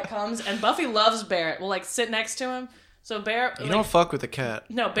 Buffy like comes and Buffy loves Barrett. Will like sit next to him. So Barrett, You don't fuck with a cat.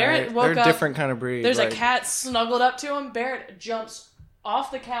 No, Barrett right? woke They're up. a different kind of breed. There's like, a cat snuggled up to him. Barrett jumps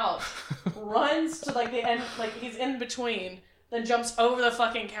off the couch, runs to like the end, like he's in between, then jumps over the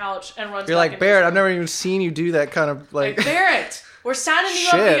fucking couch and runs. You're back like, into Barrett, his I've never even seen you do that kind of Like like. Barrett, we're signing you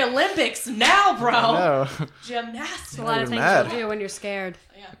up Shit. for the Olympics now, bro. No. Gymnastics. A lot of even things mad. you'll do when you're scared.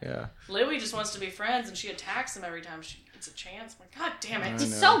 Yeah. Louie just wants to be friends, and she attacks him every time she gets a chance. I'm like, God damn it.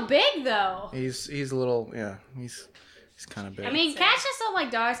 He's so big, though. He's a little, yeah. He's kind of big. I mean, cats just don't like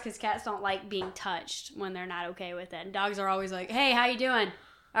dogs because cats don't like being touched when they're not okay with it. And dogs are always like, hey, how you doing?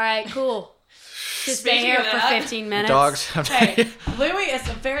 All right, cool. Just stay Speaking here of for that, 15 minutes. Dogs have Hey, Louie is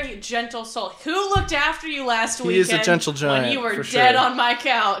a very gentle soul. Who looked after you last weekend? is a gentle giant, when you were for dead sure. on my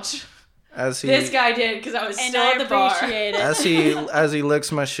couch. As he This guy did because I was And still I at the bar. appreciate it. as he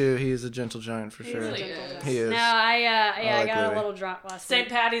licks my shoe, he is a gentle giant for sure. Really is. He is. No, I like got Louis. a little drunk last St. week.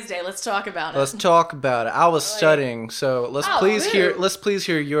 Patty's Day. Let's talk about it. Let's talk about it. I was studying, so let's Oh, please hear. woo. Let's please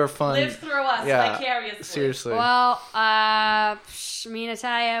hear your fun. Live through us Yeah, vicariously. Seriously. Well, me and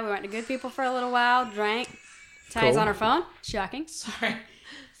Natalia, we went to Good People for a little while, drank. Natalia's Cool. on her phone. Shocking. Sorry.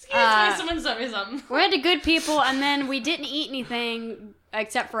 Excuse me, someone sent me something. We went to Good People, and then we didn't eat anything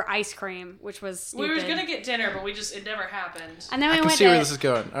except for ice cream, which was stupid. We were gonna get dinner, but it never happened. And then I we can went see to, where this is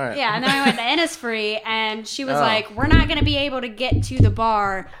going. All right. Yeah, and then we went to Innisfree, and she was Oh. like, we're not going to be able to get to the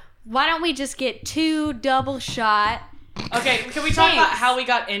bar. Why don't we just get 2 double shot? Okay, can we talk about Thanks. how we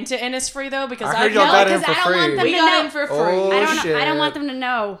got into Innisfree though? Because I heard y'all No, got in 'cause for I don't want free. them we to got know. in for free. Oh, I don't shit. want them to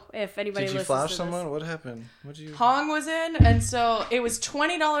know if anybody Did you listens flash to someone? this. What happened? What did you? Hong was in, and so it was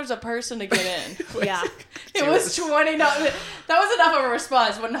 $20 a person to get in. Yeah. It was $20. That was enough of a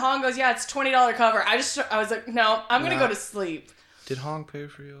response. When Hong goes, "Yeah, it's $20 cover," I was like, "No, I'm gonna No. go to sleep." Did Hong pay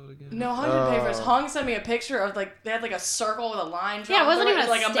for you all again? No, Hong didn't pay for us. Hong sent me a picture of like they had like a circle with a line drawn. Yeah, it wasn't through even a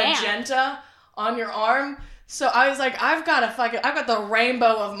like stamp. a magenta on your arm. So I was like, I've got the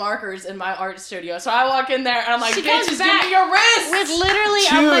rainbow of markers in my art studio. So I walk in there and I'm like, She bitch, comes just back give me your wrist. With literally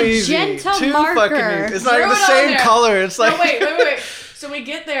Too a easy. magenta Too marker. fucking easy. It's not Threw even the it on same there. color. It's like No, wait. So we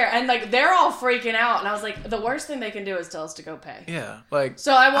get there, and like they're all freaking out, and I was like, the worst thing they can do is tell us to go pay. Yeah, like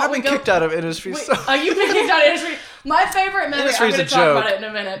So I've been kicked out of Innisfree. Wait, So you've been kicked out of Innisfree. My favorite memory. I'm Innisfree's going a to talk joke. about it in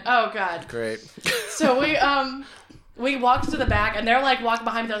a minute. Oh God. great. So we walked to the back, and they're like walking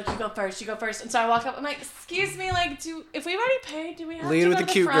behind me. They're like, you go first. And so I walk up. I'm like, excuse me, like, if we've already paid, do we have Lead to with go the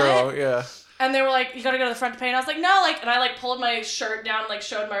to cute front? girl. Yeah. And they were like, you gotta go to the front to pay. And I was like, no, like, and I like pulled my shirt down and like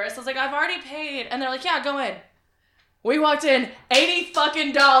showed my wrist. I was like, I've already paid. And they're like, yeah, go in. We walked in, $80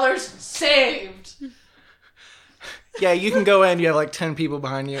 fucking saved. Yeah, you can go in. You have like 10 people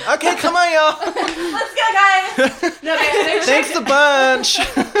behind you. Okay, come on, y'all. Let's go, guys. No, Thanks a bunch.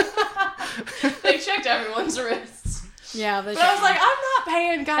 they checked everyone's wrists. Yeah, But I was like, I'm not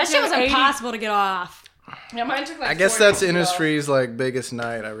paying that shit was 80. impossible to get off. Yeah, mine took like I guess 40 that's to go. Innisfree's like biggest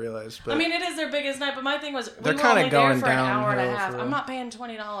night. I realized, but I mean, it is their biggest night, but my thing was They're we were kinda only there going for an hour and a downhill half. for I'm real. not paying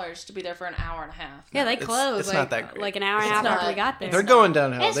 $20 to be there for an hour and a half. Yeah, they It's- closed it's like, not that great. like an hour and a It's half after not. we got there. they're going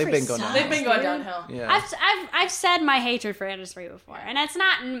downhill. Innisfree They've been going sucks. downhill. They've been going Dude. downhill. Yeah. I've said my hatred for Innisfree before, and it's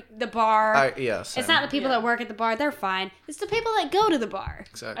not in the bar. Yes. It's not the people that work at the bar; they're fine. It's the people that go to the bar.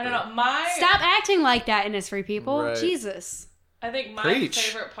 exactly. I don't know. Stop acting like that, Innisfree people. Right. Jesus, I think my Preach.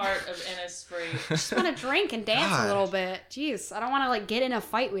 favorite part of Innisfree. just want to drink and dance God. a little bit. Jeez, I don't want to like get in a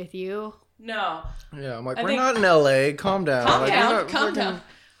fight with you. No, Yeah, I'm like, I we're think- not in LA. Calm down. calm Like, down, we're not calm fucking- down.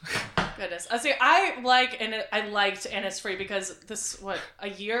 Goodness, I see. I liked Innisfree because about a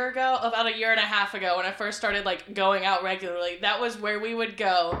year and a half ago, when I first started like going out regularly, that was where we would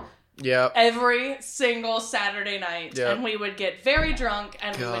go Yeah. every single Saturday night, Yep. and we would get very drunk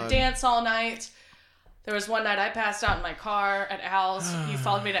and we would God. dance all night. There was one night I passed out in my car at Al's. You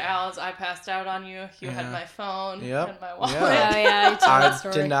followed me to Al's. I passed out on you. You had Yeah. my phone Yep. and my wallet. Yeah. Oh yeah, you told that I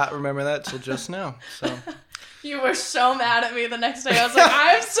story. did not remember that till just now. So You were so mad at me the next day. I was like,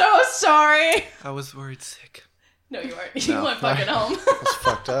 I'm so sorry. I was worried sick. No, you weren't. You No. went fucking home. I was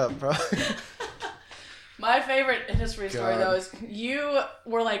fucked up, bro. My favorite Innisfree story, God. though, is you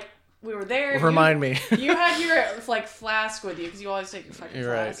were like, we were there. Remind me. You had your like flask with you because you always take your fucking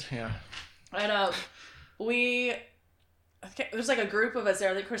You're right. flask. Yeah. And there's like a group of us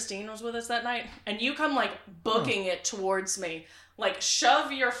there. Like Christine was with us that night, and you come like booking it towards me, like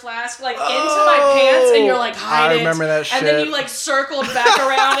shove your flask like into my pants, and you're like hide I it. remember that And then shit. you like circled back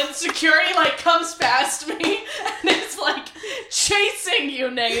around, and security like comes past me, and it's like chasing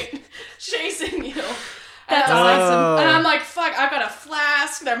you, Nate, chasing you. That's And I'm like- awesome. And I'm like, fuck, I've got a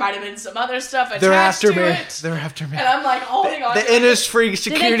flask. There might have been some other stuff attached They're after to me. it. They're after me. And I'm like holding on The to it. Innisfree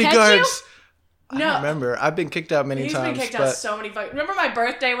security catch you? guards. I No. don't remember. I've been kicked out many He's times. been kicked but out so many fucking. Remember my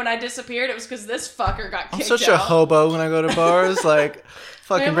birthday when I disappeared? It was because this fucker got I'm kicked such out. a hobo when I go to bars. Like,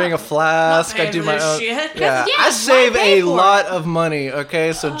 fucking Man, bring a not flask. I paying do for my this own. shit. Yeah, Yeah, I why save pay a for lot of money.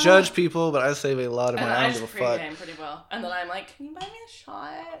 Okay, so judge people, but I save a lot of And money. I I don't just give a fuck. pregame pretty well. And then I'm like, can you buy me a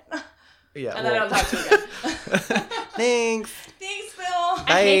shot? Yeah. And then I don't talk to you again. Thanks. Thanks, Bill.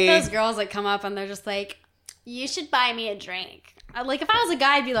 I hate Bye. those girls that come up and they're just like, "You should buy me a drink." Like if I was a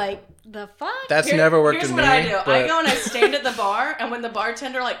guy, I'd be like, "The fuck." That's never worked Here's in what me. I do. I but- go and I stand at the bar, and when the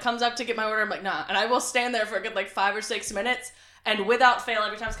bartender like comes up to get my order, I'm like, nah. And I will stand there for a good like 5 or 6 minutes, and without fail,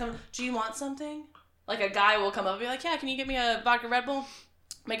 every time it's coming, do you want something? Like a guy will come up and be like, yeah, can you get me a vodka Red Bull?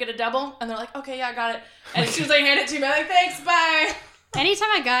 Make it a double. And they're like, okay, yeah, I got it. And as soon as they hand it to me, I'm like, thanks, bye. Anytime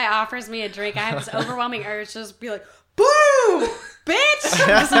a guy offers me a drink, I have this overwhelming urge to just be like, "Boom, bitch!"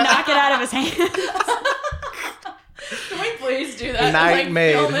 Just knock it out of his hand. Can we please do that? Night and, like,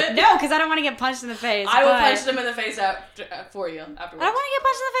 made. film it? No, because I don't want to get punched in the face. I will but punch them in the face for you afterwards. I don't want to get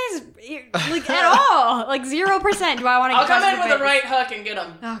punched in the face, like at all. Like 0%. Do I want to? I'll get come punched in with the a face? right hook and get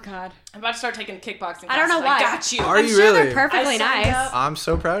them. Oh God. I'm about to start taking kickboxing classes. I don't know why. I got you. Are I'm you sure really? they're perfectly I signed nice. up. I'm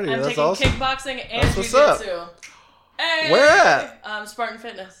so proud of you. I'm That's taking awesome. kickboxing and That's what's up. jiu-jitsu. Hey! Where at? Spartan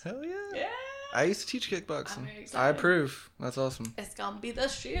Fitness. Hell yeah. Yeah. I used to teach I'm kickboxing. very excited. I approve. That's awesome. It's gonna be the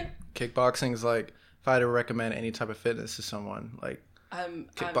shit. Kickboxing is like, if I had to recommend any type of fitness to someone, like I'm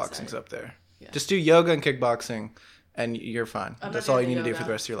kickboxing's excited. up there. Yeah. Just do yoga and kickboxing, and you're fine. I'm That's not all doing you need the to do for yoga.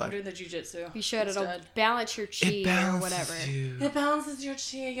 the rest of your I'm life. doing the jiu-jitsu. You should. It'll instead. balance your chi It or balances whatever. you. It balances your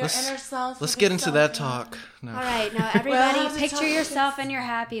chi, your Let's- inner self. Let's with get the into that self. talk. No. All right, now Well, everybody how's it picture talking? yourself in your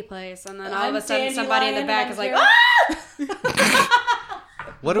happy place, and then all I'm of a sudden somebody in the Dandelion, back is like, I'm here. "Ah!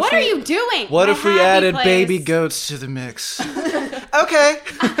 What if What we, are you doing? What My if we happy added place." baby goats to the mix? Okay.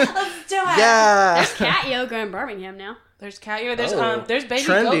 Let's do it. Yeah. There's cat yoga in Birmingham now. There's cat yoga. There's Oh, there's baby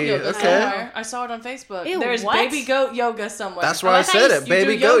goat trendy, yoga okay. somewhere. I saw it on Facebook. Ew, There's what? baby goat yoga somewhere. That's why I thought said you- it. you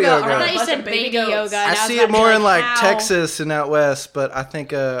Baby do goat yoga yoga. around I a thought you bunch said of baby baby goats. yoga. I and was see about it to be more in like how? Texas and out west, but I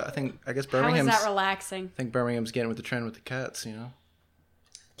think I guess How is Birmingham's that relaxing? I think Birmingham's getting with the trend with the cats, you know.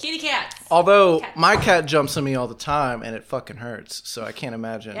 Kitty cats. Although my cat jumps on me all the time and it fucking hurts, so I can't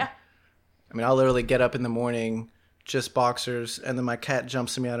imagine. Yeah. I mean, I'll literally get up in the morning, just boxers, and then my cat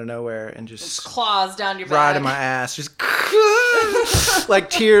jumps on me out of nowhere and just Claws down your back. right in my ass, just like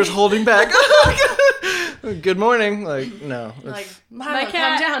tears holding back. Good morning. Like, no. Like, it's- my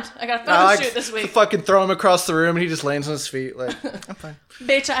cat- calm down. I got a photo I like shoot this week. fucking throw him across the room and he just lands on his feet. Like, I'm fine.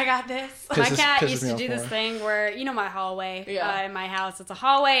 Bitch, I got this. My Pisses- cat pisses used me to off do this more. thing where, you know, my hallway Yeah. in my house, it's a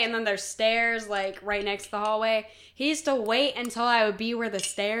hallway and then there's stairs like right next to the hallway. He used to wait until I would be where the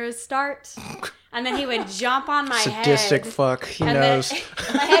stairs start, and then he would jump on my Sadistic head. fuck. He and knows. then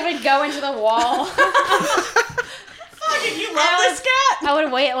my head would go into the wall. Fucking, you love this cat?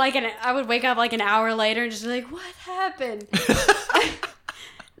 I would wake up like an hour later and just be like, what happened?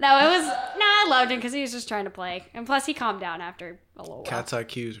 I loved him because he was just trying to play, and plus he calmed down after a little while. Cats'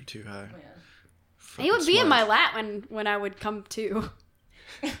 IQs are too high. He would be in smart. my lap when I would come to.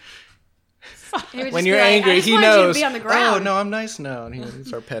 He would just When be you're like, I angry, just he wanted you to knows. be on the Oh ground. no, I'm nice now, and he would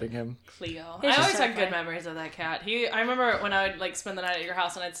start petting him. Cleo. It's I just always so had good fun. memories of that cat. I remember when I would like spend the night at your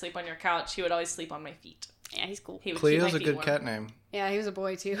house and I'd sleep on your couch, he would always sleep on my feet. Yeah, he's cool. He would keep Cleo's my a feet good warm. cat name. Yeah, he was a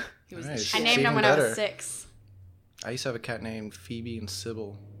boy too. He was Nice. the I shit. named him even when I better. was 6. I used to have a cat named Phoebe and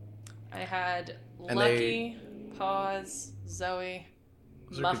Sybil. I had And Lucky, Paws, Zoe,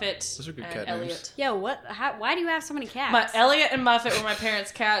 Those are Muffet, those are good and cat Elliot. names. Yo, why do you have so many cats? My Elliot and Muffet were my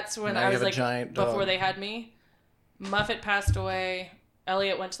parents' cats when Now I you was have a like giant before dog. they had me. Muffet passed away.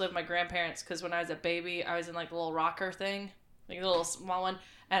 Elliot went to live with my grandparents because when I was a baby, I was in like the little rocker thing, like a little small one.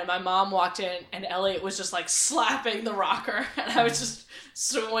 And my mom walked in, and Elliot was just like slapping the rocker, and I was just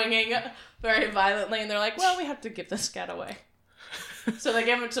swinging very violently. And they're like, "Well, we have to give this cat away." So they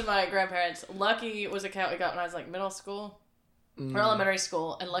gave it to my grandparents. Lucky was a cat we got when I was like middle school or elementary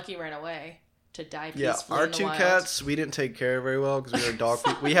school, and Lucky ran away to die Yeah, peacefully our in the two wild. cats we didn't take care of very well because we were dog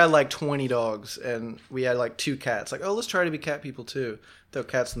people. We had like 20 dogs and we had like 2 cats. Like, oh, let's try to be cat people too. Throw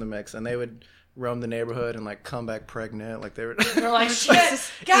cats in the mix, and they would roam the neighborhood and like come back pregnant. Like they were. We're like,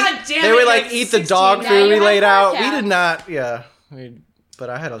 shit, god damn it. They would like like eat the 16 dog now food you we have laid four out. We cats. did not. Yeah, but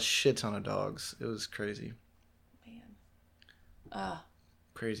I had a shit ton of dogs. It was crazy.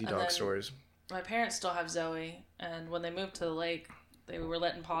 Crazy And dog then- stories. My parents still have Zoe, and when they moved to the lake, they were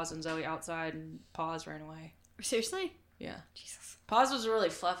letting Paws and Zoe outside, and Paws ran away. Seriously? Yeah. Jesus. Paws was a really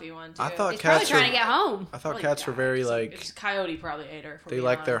fluffy one, too. I thought He's probably cats trying were. to get home. I thought Really cats were died. very So like. it's Coyote probably ate her. They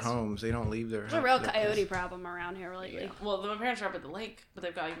like their homes. They don't leave their. There's a real coyote problem around here lately. Yeah. Well, my parents are up at the lake, but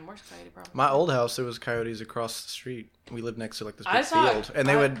they've got even worse coyote problems. My old house, there was coyotes across the street. We lived next to like this I big saw- field,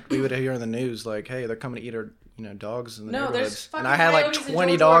 and we would hear in the news like, "Hey, they're coming to eat our dogs in the No, there's neighborhoods." fucking And I had like coyotes in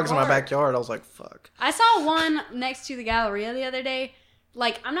 20 George dogs in my Ward Park. backyard. I was like, "Fuck." I saw one next to the Galleria the other day.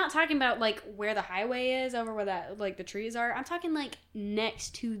 Like, I'm not talking about like where the highway is over where that like the trees are. I'm talking like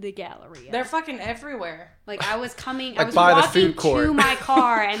next to the Galleria. They're fucking everywhere. Like I was coming, I Like was by the walking food court. to my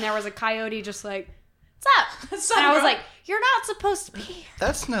car, and there was a coyote just like, "What's up?" What's And up, I was bro? like, "You're not supposed to be here."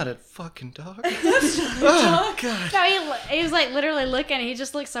 That's not a fucking dog. Oh god. No, he was like literally looking. He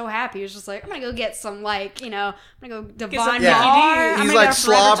just looked so happy. He was just like, "I'm gonna go get some like, I'm gonna go Devon some Yeah. Bar. I'm He's gonna like go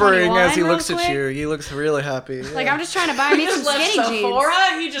Forever slobbering 21 as he real looks at quick." you. He looks really happy. Like, Yeah. I'm just trying to buy me He some just left skinny jeans.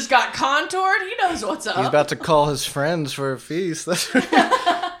 Sephora. He just got contoured. He knows what's up. He's about to call his friends for a feast.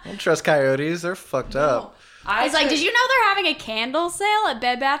 I don't trust coyotes. They're fucked up. He's like, "Did you know they're having a candle sale at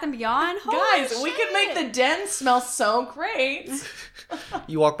Bed Bath and Beyond?" Holy Guys, we could make shit. the den smell so great.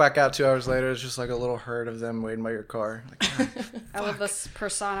 You walk back out 2 hours later, it's just like a little herd of them waiting by your car. Like, God. I love this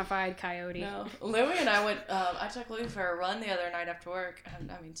personified coyote. No, Louie and I went. I took Louie for a run the other night after work,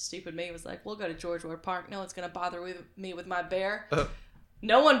 and I mean, stupid me was like, "We'll go to George Ward Park. No one's gonna bother me with my bear."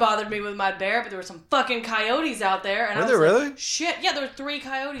 No one bothered me with my bear, but there were some fucking coyotes out there, and Were I was there like, really? "Shit, yeah!" There were 3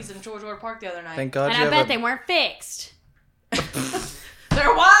 coyotes in George Ward Park the other night. Thank God And you I bet have they weren't fixed.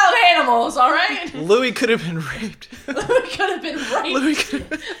 They're wild animals, all right. Louis could have been raped. Louie could have been Louis raped. could.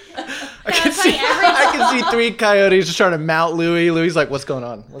 I Yeah, can it's see. like every- I can see 3 coyotes just trying to mount Louis. Louis like, "What's going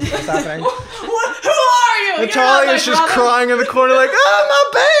on? What's happening?" Who are you? You're not Natalia my is just brother. crying in the corner, like,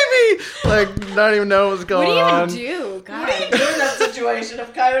 "Oh, my baby!" Like, not even know what's What going do you on. even do? God. What do you do in that situation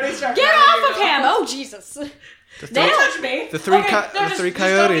if coyotes start Get grabbing off your of dog? him! Oh, Jesus. Don't touch me. The three okay, co- no, the just, three just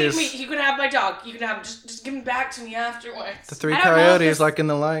don't coyotes. eat me. You can have my dog. You can have him. Just give him back to me afterwards. The 3 I don't know if coyotes, this- like in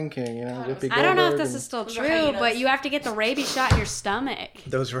The Lion King, you know, Whoopi I don't know if Goldberg this and- is still Those are true, hyenas. but you have to get the rabies shot in your stomach.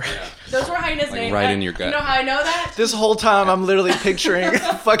 Those were. Those were hyenas' names. right in your gut. You know how I know that? This whole time, I'm literally picturing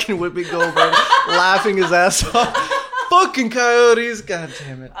fucking Whoopi Goldberg laughing his ass off. Fucking coyotes! God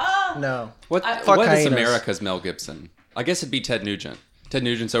damn it! No. What I- what is hyenas. America's Mel Gibson? I guess it'd be Ted Nugent. Ted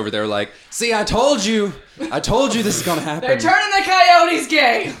Nugent's over there like, see, I told you this is gonna happen. They're turning the coyotes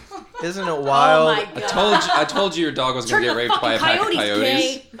gay. Isn't it wild? Oh my god. I told you your dog was gonna Turn get the raped by a pack of fucking coyotes.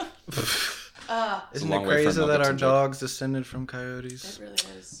 gay. Isn't long it way from crazy Mel that our Gibson joke. dogs descended from coyotes? It really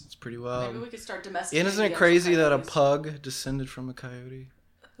is. It's pretty Maybe wild. we could start domesticating. And isn't it the crazy actual that a coyotes. pug descended from a coyote?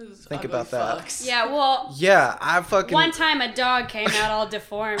 Those Think ugly about that. fucks. Yeah, well, Yeah, I fucking. one time a dog came out all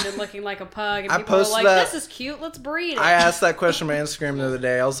deformed and looking like a pug, and I people were posted like, that- "This is cute. Let's breed it." I asked that question on my Instagram the other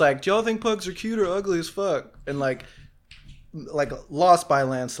day. I was like, "Do y'all think pugs are cute or ugly as fuck?" And like lost by a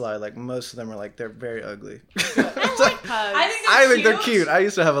landslide. Like most of them are like they're very ugly. I like pugs. I think they're cute. I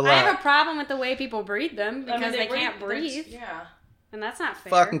used to have a I have lot. a problem with the way people breed them because I mean, they can't they're- breathe, Yeah. and that's not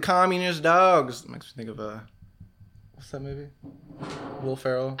fair. Fucking communist dogs. Makes me think of what's that movie? Will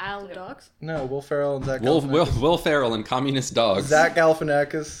Ferrell. Isle of Dogs. No, Will Ferrell and Zach. Will Galifianakis. Ferrell and communist dogs. Zach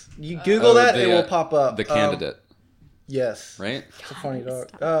Galifianakis. You Google that, it will pop up. The candidate, Yes. right? It's a funny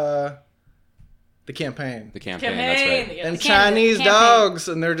dog. The campaign. The campaign. That's right. Yeah. And Campaign. Chinese Campaign. dogs,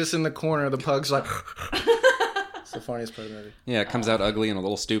 and they're just in the corner. The pug's like. It's the funniest part of the movie. Yeah, it comes out ugly and a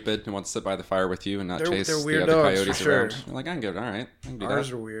little stupid and wants to sit by the fire with you and not They're chase weird the other dogs, coyotes for sure. around. You're like, I can get it. All right, I can do Ours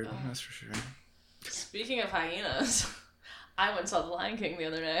that. are weird. That's for sure. Speaking of hyenas, I went and saw The Lion King the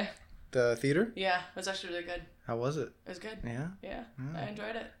other day. The theater? Yeah, it was actually really good. How was it? It was good. Yeah, Yeah, I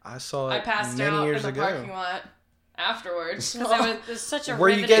enjoyed it. I saw it I passed many out years in the ago. parking lot afterwards. Because it was such a Were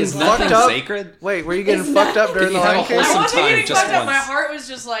you riveting getting Is movie. fucked nothing up? sacred? Wait, were you getting It's fucked not- up during Did the you have Lion a King? I wholesome wasn't time getting just fucked up. My once? heart was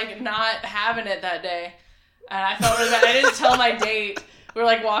just like not having it that day, and I felt really bad. I didn't tell my date. We were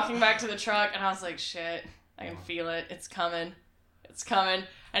like walking back to the truck, and I was like, "Shit, I can feel it. It's coming. It's coming."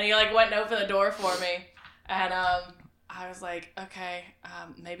 And he like went and opened the door for me, and I was like, "Okay,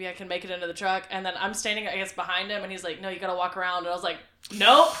 maybe I can make it into the truck." And then I'm standing, I guess, behind him, and he's like, "No, you gotta walk around." And I was like,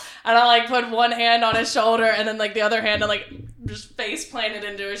 "Nope." And I like put one hand on his shoulder, and then like the other hand, I like just face planted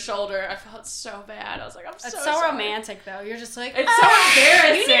into his shoulder. I felt so bad. I was like, "I'm so It's so sorry." romantic, though. You're just like, It's "Ah!" so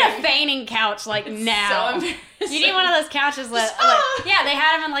embarrassing. You need a fainting couch, like, now. So embarrassing. You need one of those couches that, Ah! yeah, they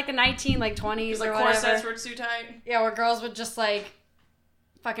had them in, like, the 1920s Like or whatever. corsets were too tight. Yeah, where girls would just, like,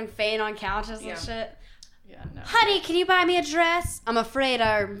 fucking faint on couches Yeah. and shit. Yeah, no. Honey, can you buy me a dress? I'm afraid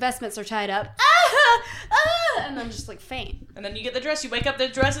our investments are tied up. And I'm just, like, faint. And then you get the dress. You wake up, the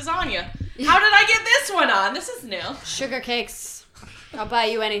dress is on you. How did I get this one on? This is new. Sugar cakes. I'll buy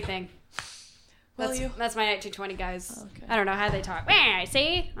you anything. Will That's, you? that's my 1920 guys. Okay. I don't know how they talk.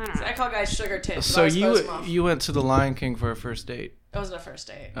 See? I don't know. I call guys sugar tits. So but I suppose them off. you went to the Lion King for a first date? It wasn't a first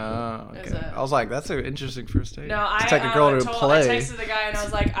date. Oh, It was okay. a- I was like, that's an interesting first date. No, I to take a girl to I play. texted the guy and I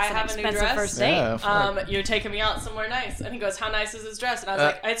was like, I It's an have a new expensive dress. first date. Yeah, fuck. You're taking me out somewhere nice. And he goes, how nice is this dress? And I was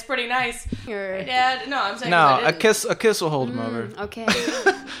like, it's pretty nice. You're- Dad, no, I'm saying No, I a didn't. kiss will hold him over. Okay.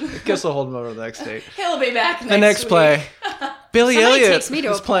 A kiss will hold him over the next date. He'll be back The next week. play, Billy Somebody Elliot takes me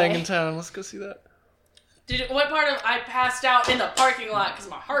to is a playing play. in town. Let's go see that. What part of I passed out in the parking lot because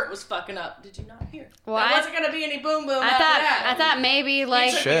my heart was fucking up? Did you not hear? Well, there I- wasn't gonna be any boom boom. I after thought that. I thought maybe He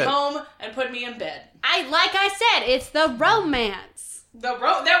like took Shit. me home and put me in bed. like I said, it's the romance. There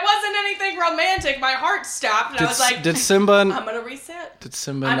wasn't anything romantic. My heart stopped, and I was like, did Simba I'm gonna reset. did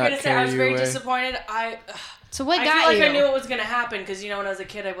Simba I'm not gonna say I carry was you very away? disappointed. So what I got feel like you? I knew it was gonna happen because when I was a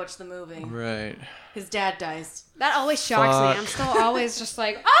kid, I watched the movie. Right. His dad dies. That always shocks Fuck. me. I'm still always just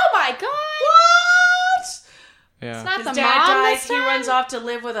like, oh my god, What? Yeah. it's not His the dad mom dies. this He time? runs off to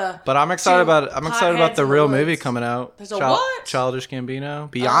live with a. But I'm excited Two about potheads the in real the movie woods. coming out. There's a what? Childish Gambino,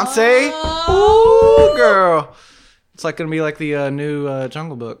 Beyonce. Oh. Ooh, girl. It's like gonna be like the new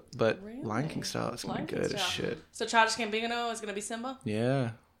Jungle Book, but Really? Lion King style. It's gonna Lion be King good as style. shit. So Childish Gambino is gonna be Simba.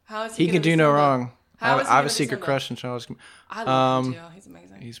 Yeah. How is He gonna can be do no Simba? wrong. How is he I have gonna a be secret Simba? crush on Childish Gambino. I love him too. He's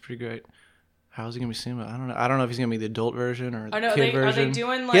amazing. He's pretty great. How is he gonna be Simba? I don't know. I don't know if he's gonna be the adult version or the I know, kid are they version.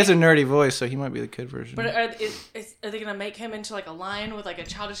 doing, he has a like- nerdy voice, so he might be the kid version. But are they gonna make him into like a lion with like a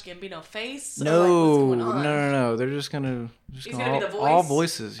Childish Gambino face? Or, no, like, what's no, going on? no. They're just gonna He's gonna gonna be the all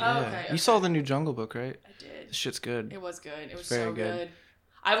voice? voices. Oh, Yeah. okay, You saw the new Jungle Book, right? I did. This shit's good. It was good. It was very so good. good.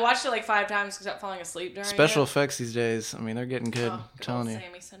 I watched it like 5 times because I kept falling asleep during Special it. effects these days. I mean, they're getting good. Oh, I'm good telling old you.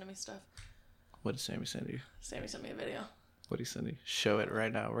 Sammy sending me stuff. What did Sammy send you? Sammy sent me a video. What did he send you? Show it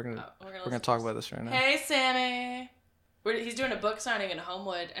right now. We're gonna We're we're listen gonna to talk this. about this right now. Hey, Sammy. He's doing a book signing in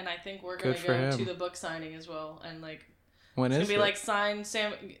Homewood, and I think we're gonna Good for go him. to the book signing as well. And like, When it's is gonna be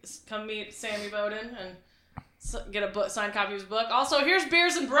it? like come meet Sammy Bowden and get a signed copy of his book. Also, here's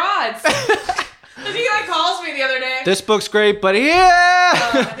Beers and Broads. He like calls me the other day. This book's great, but I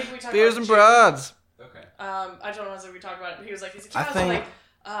yeah, think we talked beers about and Jim. broads. Okay. I don't know if we talked about it. He was like, I yeah, so think-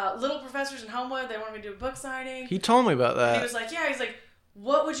 like little professors in Homewood. They wanted me to do a book signing. He told me about And he that. was like, yeah. He's like,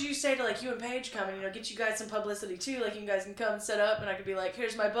 what would you say to like you and Paige coming? Get you guys some publicity too. Like you guys can come set up, and I could be like,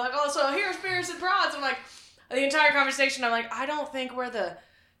 here's my book. Also, here's Beers and Broads. I'm like, the entire conversation. I'm like, I don't think we're the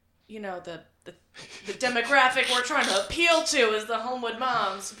demographic we're trying to appeal to is the Homewood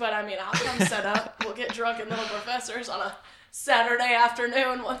moms. But I mean, I'll come set up. We'll get drunk at Little Professors on a Saturday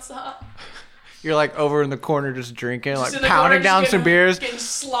afternoon. What's up? You're like over in the corner just drinking, Just like in the pounding corner, down just some beers. Getting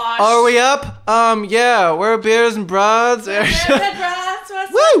sloshed. Are we up? Yeah, we're Beers and Broads. Red Broads,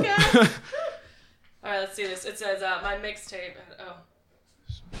 what's Woo! up, guys? All right, let's see this. It says my mixtape. Oh,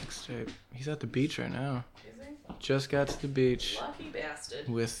 Mixtape. He's at the beach right now. is he? Just got to the beach Lucky bastard.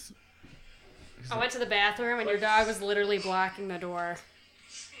 with. I went to the bathroom and your dog was literally blocking the door.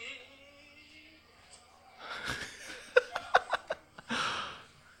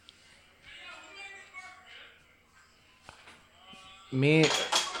 Me.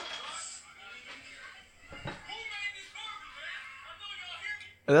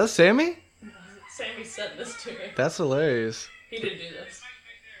 Is that Sammy? Sammy sent this to me. That's hilarious. He did do this.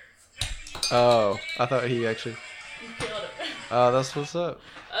 Oh, I thought he actually. He killed it. Oh, that's what's up.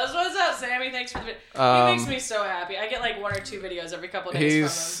 That's what's up, Sammy. Thanks for the video. He makes me so happy. I get like 1 or 2 videos every couple of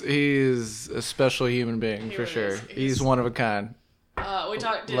days from him. He's a special human being He for really sure. is. He's one of a kind. We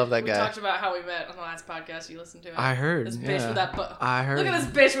talked. Love that guy. We talked about how we met on the last podcast. You listened to it. I heard. This bitch yeah. with that butt. I heard. Look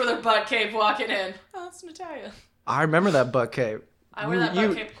at this bitch with her butt cape walking in. Oh, it's Natalia. I remember that butt cape. I wear that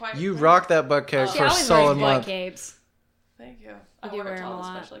butt cape quite. You rocked that butt cape She for a always solid wears butt month. capes. Thank you. I do wear wear it to them all a the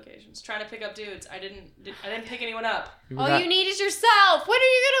lot. special occasions. Trying to pick up dudes. I didn't pick anyone up. All you need is yourself. When are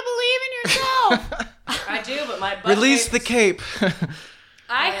you gonna believe in yourself? I do, but my butt Release the capes- cape.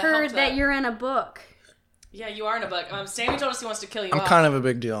 I I heard hope that that. you're in a book. Yeah, you are in a book. Sammy told us he wants to kill you. I'm off. kind of a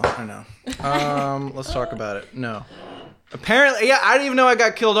big deal. I know. Let's talk about it. No. Apparently, yeah, I didn't even know I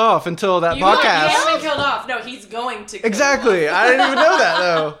got killed off until that You podcast. haven't been killed off. No, he's going to. Kill Exactly. You off. I didn't even know that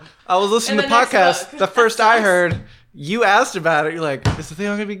though. I was listening In to the next podcasts. book. The first That I sucks. heard, you asked about it. You're like, "Is the thing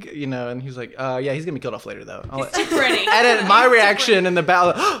gonna be?" And he's like, "Yeah, he's gonna be killed off later though." I'll Too pretty. edit my reaction in the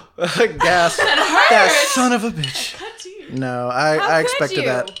battle. Gas. That That hurts. son of a bitch. Cut to you. No, How I could expected you?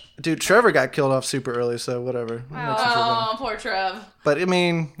 that. Dude, Trevor got killed off super early, so whatever. That makes me feel better. Oh, poor Trev. But I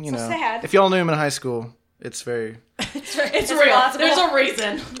mean, you know, sad. if y'all knew him in high school, it's very. It's real. possible. There's a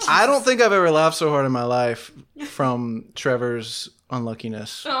reason. I don't think I've ever laughed so hard in my life from Trevor's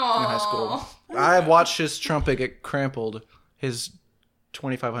unluckiness in high school. I watched his trumpet get crumpled, his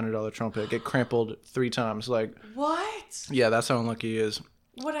 $2,500 trumpet get crumpled 3 times. Like, What? yeah, that's how unlucky he is.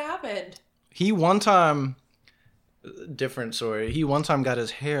 What happened? He one time, different story. He one time got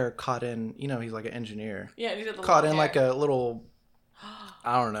his hair caught in. He's like an engineer. Yeah, he did the Caught long in hair. like a little.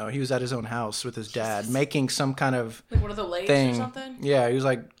 I don't know. He was at his own house with his dad making some kind of like one of the lathes or thing. something. Yeah, he was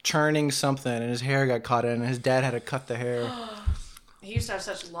like churning something, and his hair got caught in, and his dad had to cut the hair. He used to have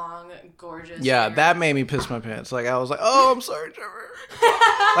such long, gorgeous. Yeah, hair. that made me piss my pants. Like I was like, "Oh, I'm sorry, Trevor."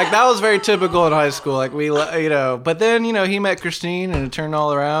 Like that was very typical in high school. Like but then he met Christine, and it turned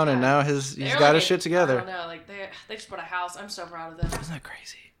all around, and now he's They're got like his shit I together. don't know. Like they just bought a house. I'm so proud of them. Isn't that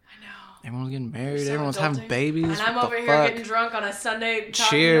crazy? I know. Everyone's getting married. So Everyone's adulting. having babies. And I'm What over the here fuck? getting drunk on a Sunday talking to a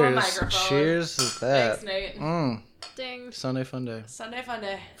Cheers. microphone. Cheers to that. Thanks, Nate. Ding. Sunday fun day, Sunday fun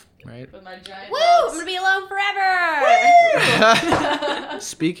day right? with my giant. Woo! buds. I'm gonna be alone forever.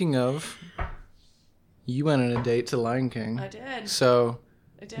 Speaking of, you went on a date to Lion King. I did. So,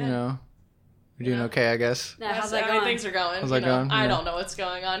 I did. you're doing Yeah. okay, I guess. Now, how's Yes, that I mean, going? things are going. How's you that know. going? I Yeah. don't know what's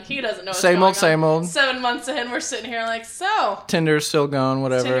going on. He doesn't know what's Same going old, on. same old. 7 months in, we're sitting here like, so. Tinder's still going,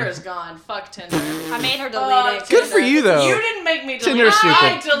 whatever. Tinder is gone. Fuck Tinder. I made her delete Fuck it. Good for you, though. You didn't make me delete Tinder's it.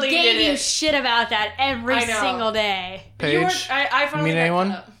 I stupid. deleted Gave you it. shit about that every I know. single day. You were- Paige, I finally meet got anyone?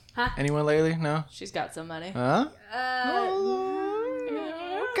 caught up. anyone lately? No? She's got some money. Huh?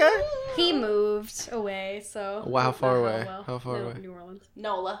 Okay. He moved away, so. Wow, how far Not away? Hallowell. How far No, away? New Orleans.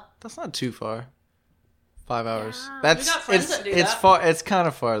 Nola. That's not too far. 5 hours. Yeah. That's We got friends it's that do it's that. far. It's kind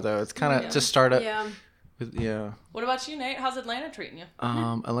of far though. It's kind of Yeah. to start up. Yeah. Yeah. What about you, Nate? How's Atlanta treating you?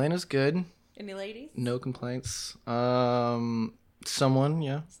 Elena's good. Any ladies? No complaints. Someone,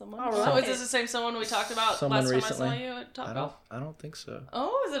 yeah. Someone? All So right. is this the same someone we talked about Someone last time recently. I saw you at Topgolf? I don't think so.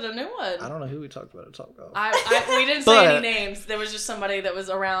 Oh, is it a new one? I don't know who we talked about at Topgolf. We didn't say any But- names. There was just somebody that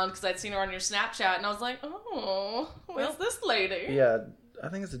was around because I'd seen her on your Snapchat, and I was like, "Oh, where's this lady?" Yeah, I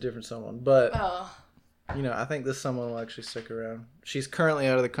think it's a different someone, but Oh, I think this someone will actually stick around. She's currently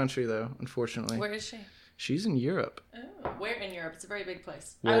out of the country though, unfortunately. where is she? She's in Europe. Oh, where in Europe? It's a very big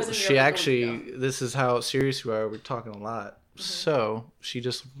place. I Well, was in she Europe a actually. week ago. This is how serious we are. We're talking a lot. Mm-hmm. So she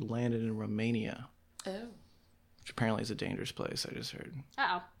just landed in Romania, Oh, which apparently is a dangerous place. I just heard.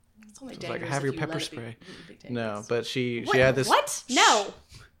 Uh-oh. It's only It was like, dangerous have if your you pepper let it be- spray. be No, dangerous. but she What? had this. What? No.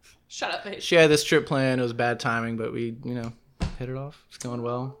 Shut up, bitch. She had this trip planned. It was bad timing, but we, hit it off. It's going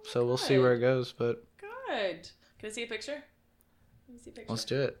well. So we'll see where it goes. But Good. Can I see a picture? Can I see a picture? let's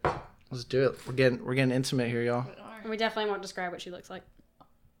do it. Let's do it. We're getting intimate here, y'all. We definitely won't describe what she looks like.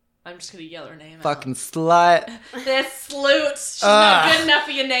 I'm just gonna yell her name Fucking slut. out. This sloot. She's not good enough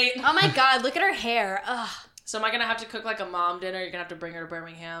for you, Nate. Oh my god, look at her hair. Ugh. So am I gonna have to cook like a mom dinner? You're gonna have to bring her to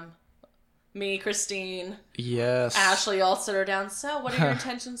Birmingham. Me, Christine, Yes. Ashley all sit her down. So, what are your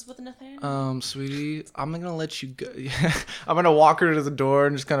intentions with Nathaniel? Sweetie, I'm gonna let you go. I'm gonna walk her to the door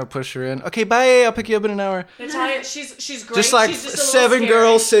and just kind of push her in. Okay, bye. I'll pick you up in an hour. Natalia, she's great. Just like she's just a little 7 scary.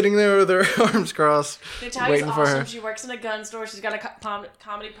 girls sitting there with their arms crossed, Natalia's waiting for awesome. her. She works in a gun store. She's got a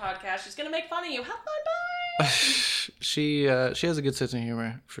comedy podcast. She's gonna make fun of you. Have fun, bye. She has a good sense of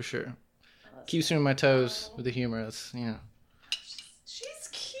humor for sure. Keeps me on my toes with the humor. That's She's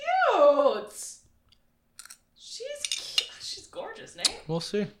cute. She's gorgeous, Nate. We'll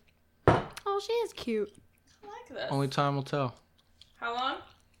see. Oh, she is cute. I like this. Only time will tell. How long?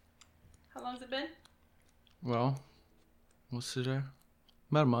 How long's it been? Well, what's today?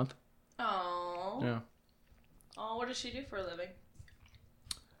 About a month. Oh. Yeah. Oh, what does she do for a living?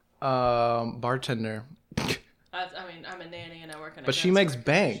 Bartender. I mean, I'm a nanny and I work in a But she gun makes store.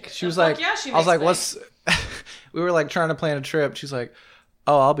 bank. She was Fuck like, yeah, she I was makes like, what's? We were like trying to plan a trip. She's like,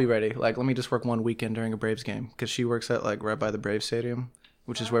 oh, I'll be ready. Like, let me just work one weekend during a Braves game because she works at like right by the Braves Stadium,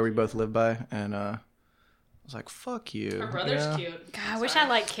 which is where we both live by. And I was like, fuck you. Her brother's Yeah. cute. God, I wish I had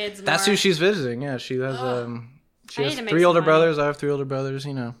like kids more. That's who she's visiting. Yeah, she has she I has need to make 3 some older money. brothers. I have 3 older brothers.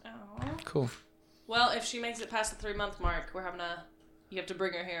 Oh. Cool. Well, if she makes it past the 3-month mark, we're having a. You have to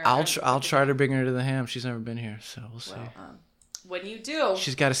bring her here. I'll try to bring her to the ham. She's never been here, so we'll see. Well, when you do,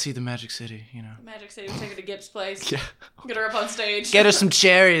 She's got to see the Magic City, Magic City, we take her to Gibbs Place. Yeah. Get her up on stage. Get her some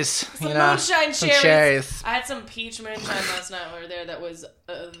cherries. Some moonshine some cherries. cherries. I had some peach moonshine last night when we were there. That was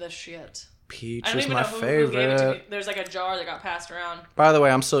the shit. Peach I don't is even my know who gave it to me. favorite. There's like a jar that got passed around. By the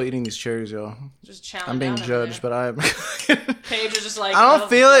way, I'm still eating these cherries, y'all. Just chowing I'm being down judged, but I'm. Paige is just like. I don't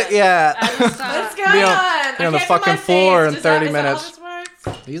feel it yet. What's going Be on- on? be on I the can't fucking feel my floor face. in Is 30 is that minutes. how this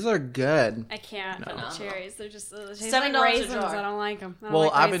works? These are good. I can't. Phenomenal. Cherries. They're just they taste $7 like a raisins. jar. I don't like them.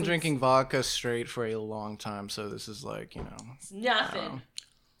 Well, I've been drinking vodka straight for a long time, so this is like, It's nothing.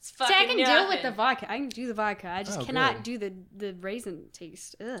 It's See, fucking I can nothing. deal with the vodka. I can do the vodka. I just Oh, cannot good. do the raisin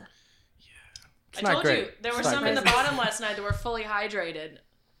taste. Ugh. It's I not told great. you there were It's not some in the great. bottom last night that were fully hydrated.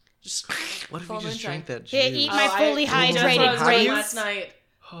 Just What if full you just moonshine. drank that juice? Here, eat my Oh, fully That's what I hydrated was How doing do you- grapes. last night.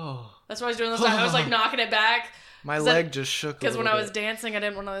 Oh, That's what I was doing last night. I was like knocking it back. my 'Cause leg then- just shook. Because when I was dancing, I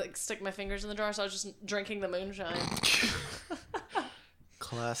didn't want to like stick my fingers in the jar, so I was just drinking the moonshine.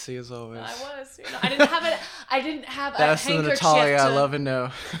 Classy as always. I was, I didn't have it. I didn't have That's a the handkerchief Natalia to I love and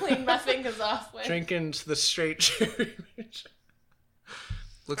know. clean my fingers off with. Drinking the straight cherry.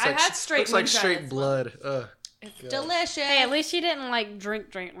 looks I like had straight looks like moonshine straight as blood. Ugh. It's delicious. Hey, at least she didn't like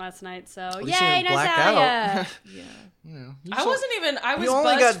drink last night. So At least you yay, didn't black Natalia. out. Yeah. You know, I wasn't even. I was. You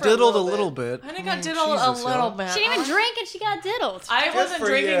only buzzed got for diddled a bit. little bit. I only I got mean, diddled Jesus, a little y'all. bit. She didn't even drink and she got diddled. I wasn't for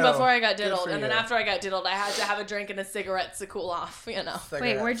drinking you. before I got Good diddled, for and then you. after I got diddled, I had to have a drink and a cigarette to cool off. You know,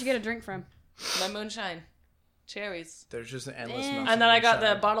 Wait, where'd you get a drink from? my moonshine, cherries, There's just an endless. Eh. amount and then of I got the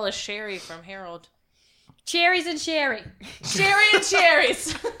moonshine. bottle of sherry from Harold. Cherries and sherry. Sherry and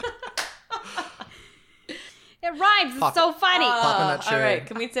cherries. It rhymes. It's Pop so funny. Popping that All cherry. right,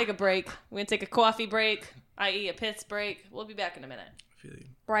 can we take a break? We're gonna take a coffee break, i.e., a piss break. We'll be back in a minute. Feel you.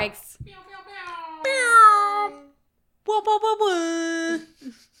 Breaks.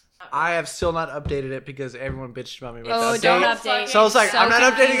 I have still not updated it because everyone bitched about me about Oh, that. don't update. update. So I was like, So I'm not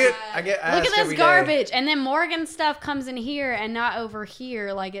updating confusing. it. I Look ask at every this day. garbage. And then Morgan's stuff comes in here and not over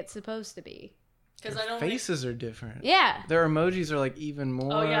here like it's supposed to be. Because I don't. Think... Faces are different. Yeah. Their emojis are like even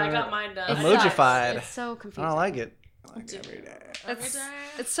more. Oh yeah, I got mine done. Emojified. It's so I confusing. don't like it. I like it every day.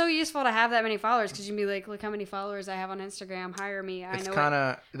 It's so useful to have that many followers because you can be like, look how many followers I have on Instagram. Hire me. It's know kind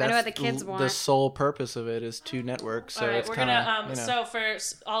of what the kids want. The sole purpose of it is to network. So All right, it's we're kind gonna. of So for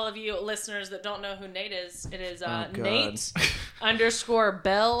all of you listeners that don't know who Nate is, it is Oh, God. Nate _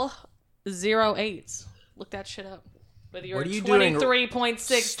 Bell 08. Look that shit up. With your What are you doing? 23.6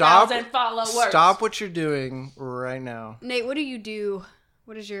 Stop- thousand followers. Stop what you're doing right now. Nate, what do you do?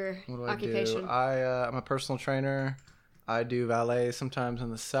 What is your What do occupation? I do? I'm a personal trainer. I do valet sometimes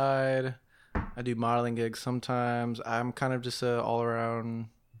on the side. I do modeling gigs sometimes. I'm kind of just a all around.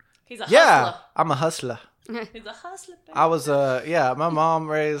 He's a Yeah, hustler. I'm a hustler. He's a hustler. Baby. I was my mom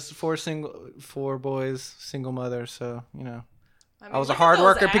raised 4 boys, single mother, so you know. mean, I was a look hard at those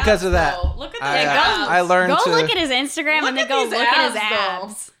worker because abs, of that. though. Look at the I, abs. I learned Go to look at his Instagram Look and then at go these look at his abs, though.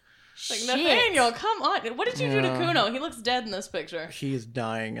 abs. Like, Shit. Nathaniel, come on. What did you do to Yeah. Kuno? He looks dead in this picture. He is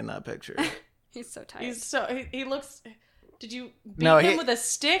dying in that picture. He's so tired. He looks. Did you beat No, him he- with a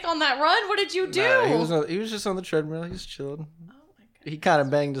stick on that run? What did you do? Nah, he was just on the treadmill. He's chilling. Oh my god. He kind of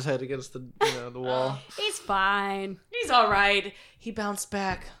banged his head against the the wall. He's fine. He's all right. He bounced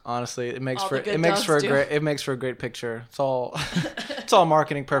back. Honestly, it makes All for the good it makes dogs for a do. great picture. It's all it's all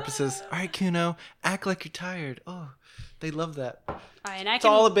marketing purposes. All right, Kuno, act like you're tired. Oh, they love that. All right, and I It's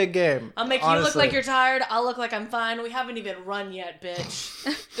can. all a big game. I'll make you look honestly. like you're tired. I'll look like I'm fine. We haven't even run yet, bitch.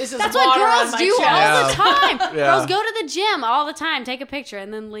 This is That's water what on girls my do chest. all the time. Yeah. Girls go to the gym all the time, take a picture,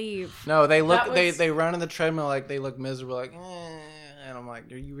 and then leave. No, they look. That They was- they run in the treadmill like they look miserable. Like, and I'm like,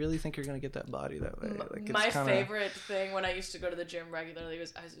 do you really think you're gonna get that body that way? Like, it's My kinda, favorite thing when I used to go to the gym regularly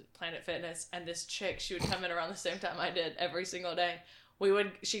was I was at Planet Fitness, and this chick, she would come in around the same time I did every single day.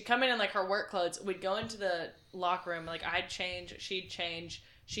 She'd come in like her work clothes. We'd go into the locker room, like I'd change, she'd change,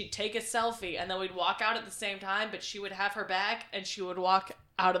 she'd take a selfie, and then we'd walk out at the same time, but she would have her back, and she would walk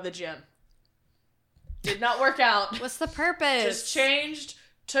out of the gym. Did not work out. What's the purpose? Just changed,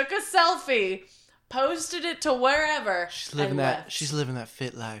 took a selfie, posted it to wherever. She's living and that. left. She's living that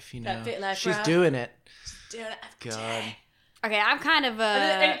fit life. You know. That fit life, She's bro. doing it. Dude, God. Okay, I'm kind of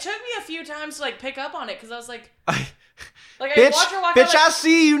and it took me a few times to like pick up on it because I was like, I Bitch, watch her walk bitch, out, I like,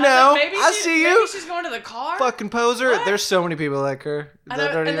 see you I was now. like, maybe I see you. Maybe she's going to the car. Fucking poser. What? There's so many people like her. And, that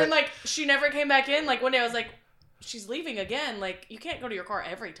don't and then even- like she never came back in. Like one day I was like, she's leaving again. Like you can't go to your car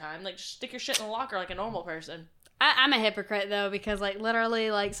every time. Like just stick your shit in the locker like a normal person. I'm a hypocrite though, because like literally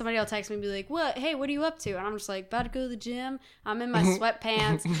like somebody will text me and be like, "What? Hey, what are you up to?" And I'm just like, "About to go to the gym. I'm in my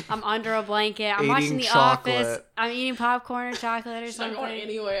sweatpants. I'm under a blanket. I'm watching Eating The chocolate. Office. I'm eating popcorn or chocolate or She's not going something."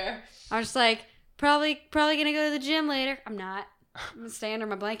 anywhere. I'm just like, probably gonna go to the gym later. I'm not. I'm gonna stay under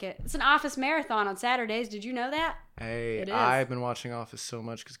my blanket. It's an Office marathon on Saturdays. Did you know that? Hey, It is. I've been watching Office so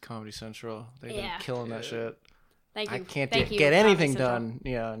much because Comedy Central. They've Yeah. been killing that shit. Thank you. I can't Thank you, get Comedy anything Central. done.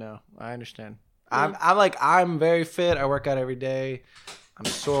 Yeah, no, I understand. Yeah. I'm very fit. I work out every day. I'm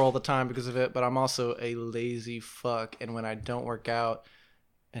sore all the time because of it, but I'm also a lazy fuck. And when I don't work out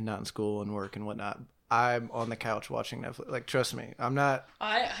and not in school and work and whatnot, I'm on the couch watching Netflix. Like, trust me, I'm not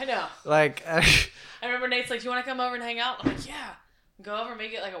I know. like. I remember Nate's like, "Do you want to come over and hang out?" I'm like, "Yeah." Go over,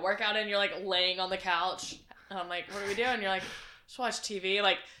 make it like a workout, and you're like laying on the couch. And I'm like, "What are we doing?" And you're like, "Just watch TV."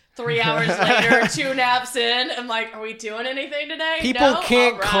 Like 3 hours later, 2 naps in, I'm like, "Are we doing anything today?" People No?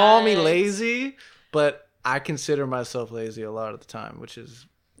 can't All call me right. lazy, but I consider myself lazy a lot of the time, which is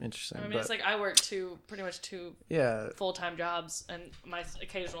interesting. I mean, but it's like I work pretty much two yeah, full-time jobs, and my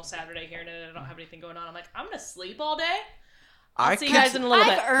occasional Saturday here and there, I don't have anything going on. I'm like, I'm gonna sleep all day. I'll see you guys in a little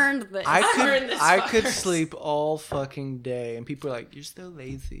I've bit. earned this. I've earned this, I could fuckers. sleep all fucking day, and people are like, "You're so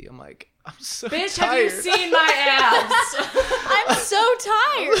lazy." I'm like, "I'm so Bitch, tired." have you seen my abs? I'm so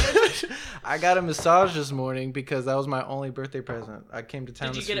tired. I got a massage this morning because that was my only birthday present. I came to town.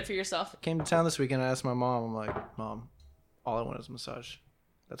 Did you this get week- it for yourself? Came to town this weekend. I asked my mom. I'm like, "Mom, all I want is a massage.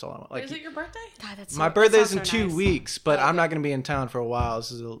 That's all I want." Like, Is it your birthday? God, that's my that birthday's sounds in so 2 nice. weeks, but Oh, I'm okay. not gonna be in town for a while.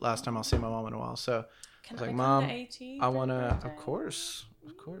 This is the last time I'll see my mom in a while. So Can I was like, come "Mom, to AT I for wanna." your Of birthday?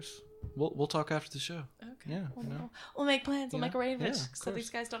 course. We'll talk after the show. Okay. Yeah, We'll, you know. we'll make plans. We'll Yeah. make arrangements. Yeah, of so course. these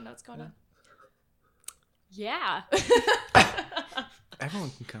guys don't know what's going on. Yeah. Everyone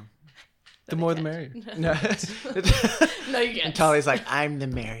can come. The more the merrier. No. No, you can't. And Tali's like, "I'm the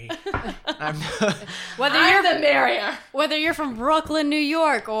Mary. I'm Whether I'm you're the merrier. whether you're from Brooklyn, New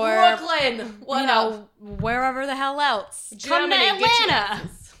York, or Brooklyn. What you know wherever the hell else, come to Germany, get your Atlanta.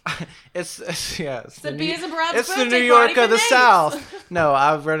 it's it's The New- Bees and Brad's it's the birthday New York party of for the Nate. South. No,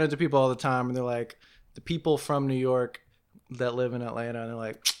 I've run into people all the time, and they're like, the people from New York that live in Atlanta, and they're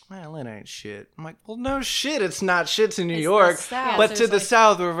like, "Man, Atlanta ain't shit." I'm like, "Well, no shit, it's not shit to New It's York, the South. but Yeah, to the seriously.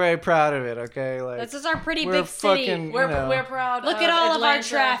 South, we're very proud of it." Okay, like This is our pretty we're big city. fucking- We're, you know. we're proud. Look of at all Atlanta. of our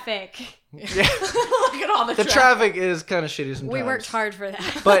traffic. yeah. Look at all the The traffic is kind of shitty sometimes. We worked hard for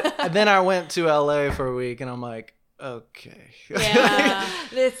that. But then I went to LA for a week, and I'm like, okay. Yeah.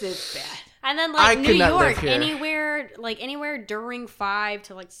 This is bad. And then I like New could not live York, here. anywhere during 5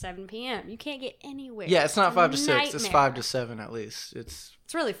 to like 7 p.m. You can't get anywhere. Yeah, it's not a 5 to 6. It's nightmare. 5 to 7 at least. It's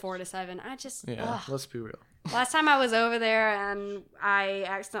really 4 to 7. I just yeah. ugh. Let's be real. Last time I was over there and I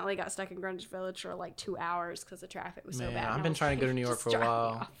accidentally got stuck in Greenwich Village for like 2 hours because the traffic was so Man, bad. and I've I been was trying to go to like, New York just for a drop me while.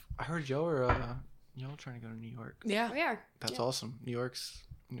 off. I heard y'all trying to go to New York. Yeah. We are. That's awesome. New York's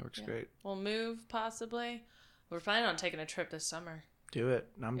great. We'll move possibly. We're planning on taking a trip this summer. Do it.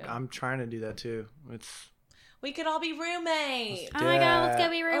 I'm Yeah. I'm trying to do that too. It's We could all be roommates. Oh my god, let's go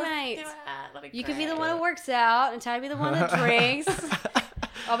be Let's do roommates. it. That'd be You could be the great. one who works out and Ty be the one that drinks.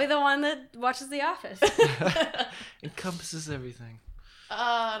 I'll be the one that watches The Office. encompasses everything.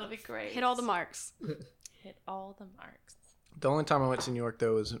 Oh, it'll be great. Hit all the marks. Hit all the marks. The only time I went to New York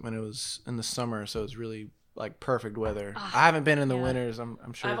though was when it was in the summer, so it was really like perfect weather. I haven't been in the yeah. winters.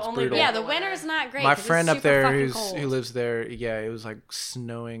 I'm sure I've it's only brutal. been- Yeah, the winter's not great. My 'cause it's friend up super there fucking cold. who lives there, yeah, it was like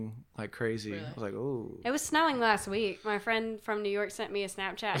snowing like crazy. Really? I was like, oh. It was snowing last week. My friend from New York sent me a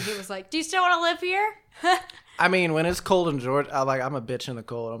Snapchat, and he was like, "Do you still want to live here?" I mean, when it's cold in Georgia, I'm a bitch in the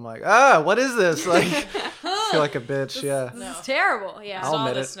cold. I'm like, what is this? Like, I feel like a bitch. Yeah. This is terrible. Yeah. I'll saw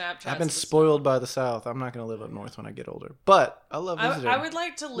admit the it. Snapchats I've been this spoiled by the South. I'm not going to live up north when I get older, but I love visiting. I would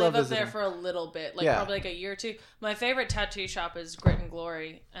like to live up there visiting. for a little bit, like Yeah. probably like a year or two. My favorite tattoo shop is Grit and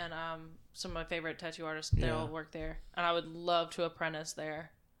Glory, and some of my favorite tattoo artists they all work there, and I would love to apprentice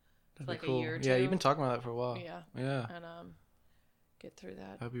there for That'd like be cool. a year or two. Yeah, you've been talking about that for a while. Yeah, Yeah, and get through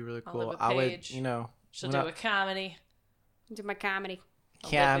that. that'd be really I'll cool. live with I would, Paige. She'll when do I- a comedy. Do my comedy. I'll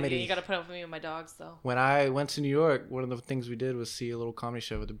live with you. comedy. You gotta put up with me and my dogs though. When I went to New York, one of the things we did was see a little comedy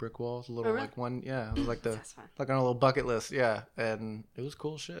show with the brick walls. A little Oh, really? like one, yeah, it was like the That's fun. like on a little bucket list, yeah, and it was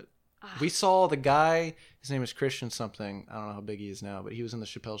cool shit. Ah. We saw the guy. His name is Christian something. I don't know how big he is now, but he was in the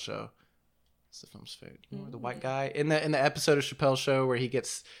Chappelle Show. What's the film's fate? You know, the white guy in the episode of Chappelle Show where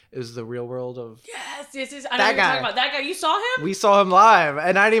it was the real world of. Yes. I know That what you're guy. talking about. That guy. You saw him? We saw him live,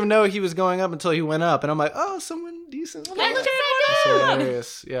 and I didn't even know he was going up until he went up, and I'm like, oh, someone decent. Look at That's that dude!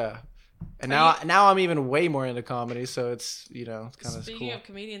 hilarious, yeah. And now I'm even way more into comedy, so it's it's kind of Speaking cool. of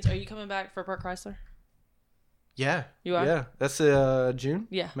comedians, are you coming back for Burt Chrysler? Yeah, You are? Yeah, that's June.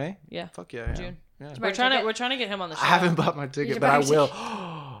 Yeah. May. Yeah. Fuck yeah, I am. June. Yeah. We're trying to get him on the show. I haven't bought my You ticket, should but buy I your will.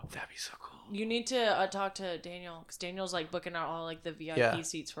 ticket. That'd be so cool. You need to talk to Daniel because Daniel's like booking out all like the VIP Yeah.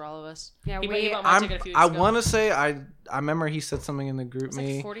 seats for all of us. Yeah, he bought my ticket a few weeks I ago. want to say I remember he said something in the group It's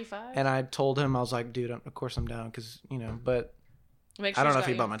me, like 45. and I told him I was like, dude, of course I'm down because but Make I don't he's know if got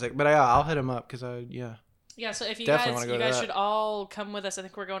he you. bought my ticket, but yeah, I'll hit him up because Yeah, so if you Definitely guys wanna go you to guys that. should all come with us. I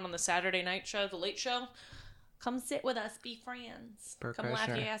think we're going on the Saturday night show, the late show. Come sit with us, be friends. Burt Come laugh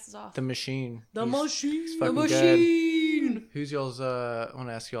Kreischer. your asses off. the machine. The He's- machine. he's fucking good. Who's y'all's? I want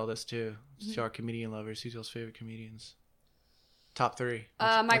to ask you all this too. It's our comedian lovers. Who's y'all's favorite comedians? Top 3.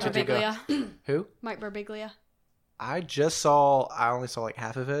 Mike What'd you go? Birbiglia. Who? Mike Birbiglia. I only saw like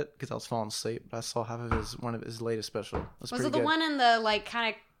half of it because I was falling asleep. But I saw half of one of his latest special. Was pretty it the good. one in the like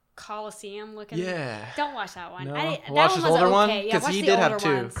kind of Coliseum looking? Yeah. Don't watch that one. No. That Watch one his was older one? okay. Yeah, 'Cause watch he the did have older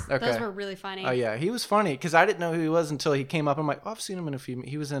two. ones. Okay. Those were really funny. Oh yeah, he was funny because I didn't know who he was until he came up. I'm like, oh, I've seen him in a few.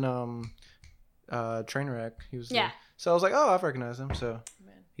 He was in Trainwreck. He was Yeah. So I was like, oh, I've recognized him. So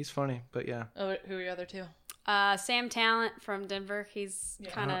Man. he's funny, but yeah. Oh, who are your other two? Sam Talent from Denver. He's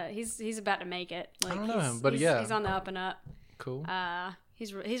kind of he's about to make it. Like, don't know he's- him, but he's, yeah. he's on the up and up. Cool.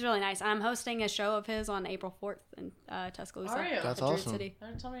 He's really nice. I'm hosting a show of his on April 4th in Tuscaloosa. Are you? That's Druid awesome. City.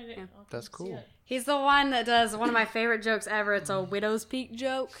 Don't tell me. Yeah. I'll That's come see cool. it. He's the one that does one of my favorite jokes ever. It's a widow's peak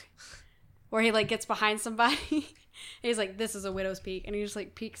joke, where he like gets behind somebody. He's like, "This is a widow's peak," and he just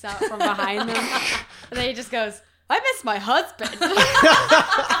like peeks out from behind them, and then he just goes, "I miss my husband."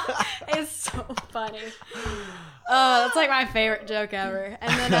 It's so funny. Oh, that's like my favorite joke ever.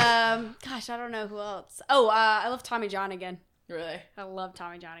 And then, gosh, I don't know who else. Oh, I love Tommy John again. Really? I love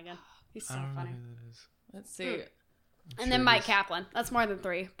Tommy John again. He's so I don't know funny. who that is. Let's see. And then Mike Kaplan. That's more than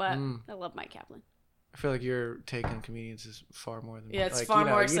 3, but I love Mike Kaplan. I feel like your take on comedians is far more than Yeah, it's like, far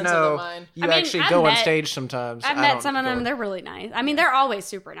more extensive than mine. You I mean, actually I've go on met- stage sometimes. I've I met don't some of go- them. They're really nice. I mean, they're always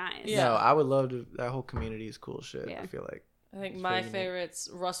super nice. Yeah. No, I would love to. That whole community is cool shit. Yeah. I feel like I think It's my very unique. favorite's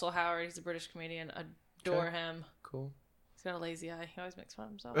Russell Howard. He's a British comedian. Adore Okay. him. cool. He's got a lazy eye. He always makes fun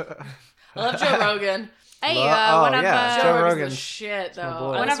of himself. I love Joe Rogan. Hey, Oh, one of yeah, Joe Joe Rogan's Rogan. the shit, my though. boy.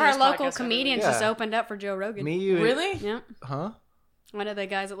 I one listen of to our his local podcast every comedians week. Yeah. just opened up for Joe Rogan. Me, you, Really? Yep. huh? One of the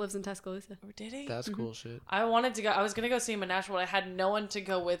guys that lives in Tuscaloosa. Oh, did he? That's cool shit. I wanted to go. I was gonna go see him in Nashville. But I had no one to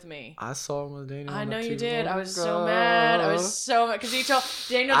go with me. I saw him with Daniel. I know not you too did. I long was so ago. mad. I was so mad because he told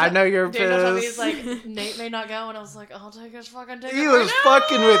Daniel. I know you're Daniel told me pissed. he's like Nate may not go, and I was like, I'll take his fucking ticket. He right was now.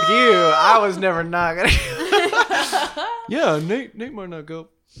 fucking with you. I was never not gonna. Yeah, Nate might not go.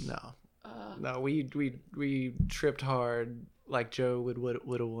 No, we tripped hard like Joe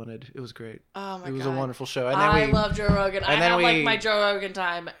would have wanted. It was great. Oh my god, It was a wonderful show. And then I we love Joe Rogan. I and then have like we- my Joe Rogan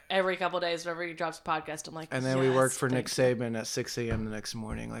time every couple of days whenever he drops a podcast. I'm like, and then we yes, worked for Nick thank Saban at 6 a.m. the next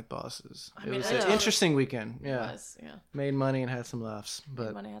morning like bosses. I It mean, was I an know. interesting weekend. you. Yeah, Yes, yeah. made money and had some laughs.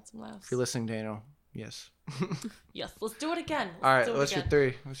 But Money had some laughs. if you're listening, Daniel, yes. Yes, let's do it again. Let's All right, do it what's again.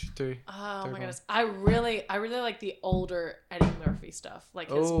 your 3? What's your 3? Oh Third my one. goodness, I really like the older Eddie Murphy stuff,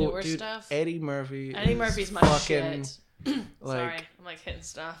 like his newer dude, stuff. Eddie Murphy. Eddie is Murphy's my fucking shit. like Sorry, I'm like hitting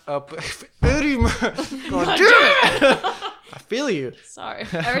stuff. up. Eddie Murphy. Going, damn it! I feel you. Sorry.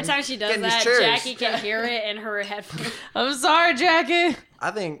 Every time she does Getting these that, chairs. Jackie can hear it in her headphones. I'm sorry, Jackie.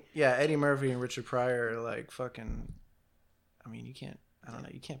 I think, yeah, Eddie Murphy and Richard Pryor are like fucking. I mean, you can't. I don't know.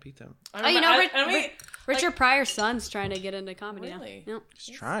 You can't beat them. Oh, you know, I Richard Pryor's son's trying to get into comedy Really? now. Yep.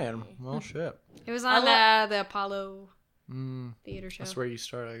 Just trying. Well, shit. It was I on the Apollo Mm, theater show. that's where you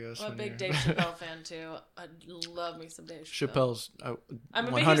start, I guess. I'm a when big you're- Dave Chappelle fan too. I love me some Dave Chappelle. Chappelle's I'm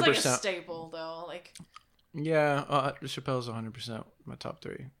a 100%. big, he's like a staple though. Like, Yeah, Chappelle's 100% my top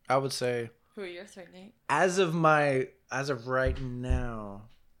 3. I would say who are your three, Nate? as of right now,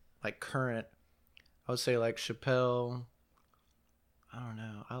 like current, I would say like Chappelle. I don't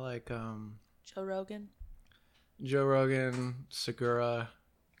know. I like Joe Rogan. Joe Rogan, Segura.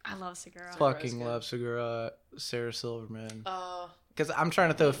 I love Segura. Fucking good. love Segura, Sarah Silverman. Uh, Because I'm trying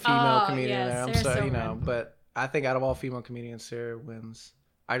to throw a female Oh, comedian yeah, in there. I'm Sarah sorry, you know, Silverman. but I think out of all female comedians, Sarah wins.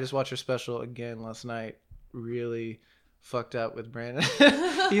 I just watched her special again last night. Really fucked up with Brandon.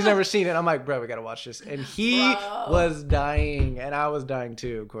 He's never seen it. I'm like, bro, we gotta watch this. And he Bro. was dying, and I was dying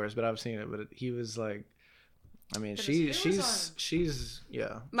too, of course. But I've seen it. But he was like, I mean, Goodness, who was she's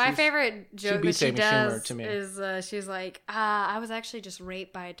yeah. My she's- favorite joke that beats she Amy Schumer does to me. is she's like, I was actually just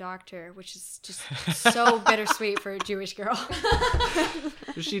raped by a doctor, which is just so bittersweet for a Jewish girl.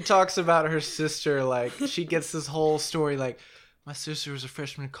 She talks about her sister, like she gets this whole story like my sister was a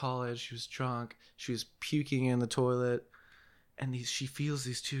freshman in college, she was drunk, she was puking in the toilet, and she feels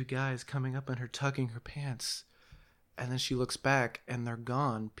these two guys coming up on her tugging her pants, and then she looks back and they're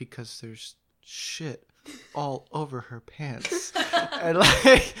gone because there's shit all over her pants. And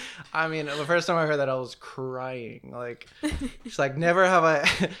like, I mean, the first time I heard that I was crying. Like, she's like, never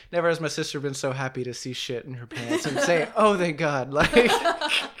has my sister been so happy to see shit in her pants and say, oh thank God. Like,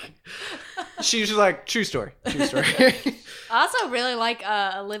 she's just like, true story. I also really like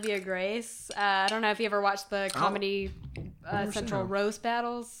Olivia Grace. I don't know if you ever watched the Comedy never seen Central her. roast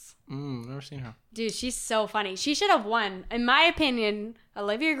battles. Never seen her. Dude, she's so funny. She should have won. In my opinion,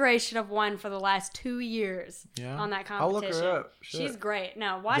 Olivia Grace should have won for the last 2 years Yeah. on that I'll look competition. her up. Shit. She's great.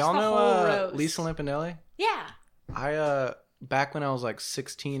 Now, watch Y'all the know whole roast. Lisa Lampanelli? Yeah. I back when I was like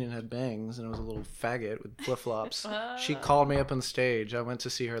 16 and had bangs and I was a little faggot with flip flops, she called me up on stage. I went to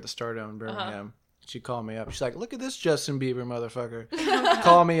see her at the Stardome in Birmingham. She called me up. She's like, "Look at this Justin Bieber motherfucker."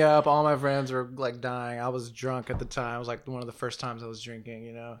 Called me up. All my friends were like dying. I was drunk at the time. It was like one of the first times I was drinking,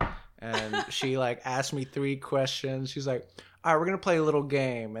 you know. And she like asked me 3 questions. She's like, "All right, we're gonna play a little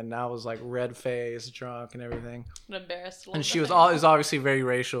game." And I was like red faced, drunk, and everything. I'm embarrassed. And she was is obviously very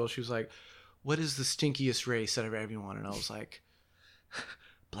racial. She was like, "What is the stinkiest race out of everyone?" And I was like,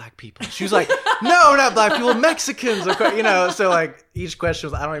 "Black people." She was like, "No, not black people, Mexicans." Of course, you know. So like each question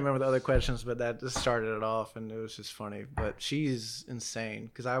was, I don't remember the other questions, but that just started it off, and it was just funny. But she's insane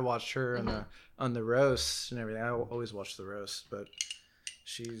because I watched her on the roast and everything. I always watch the roast, but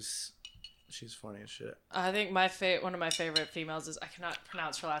she's funny as shit. I think one of my favorite females is, I cannot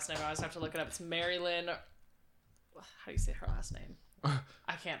pronounce her last name. I always have to look it up. It's Mary Lynn. How do you say her last name?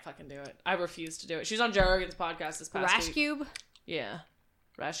 I can't fucking do it. I refuse to do it. She's on Joe Rogan's podcast this past Rash week. Cube. Yeah.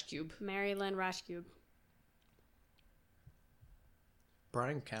 Rash Cube. Mary Lynn Rash Cube.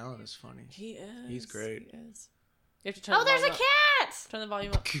 Brian Callen is funny. He is. He's great. He is. You have to turn Oh, the there's a volume up. cat! Turn the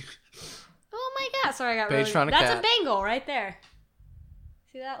volume up. Oh my god. Sorry, I got Paige really... found a That's cat. a Bengal right there.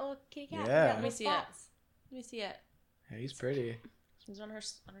 See that little kitty cat? Yeah. Got Let me little see it. spots. Let me see it. Yeah, he's pretty. She's on her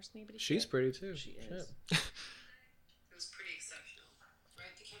sneebity. She's pretty too. She Shit. is. It was pretty exceptional,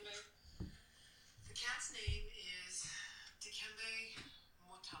 right, Dikembe? The cat's name is Dikembe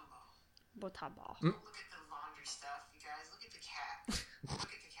Mutombo. Botaba. Don't look at the laundry stuff, you guys. Look at the cat.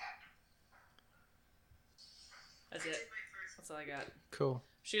 Look at the cat. That's it. That's all I got. Cool.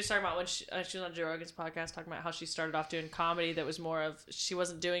 She was talking about when she was on Joe Rogan's podcast, talking about how she started off doing comedy that was more of, she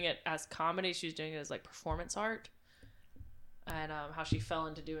wasn't doing it as comedy, she was doing it as like performance art, and how she fell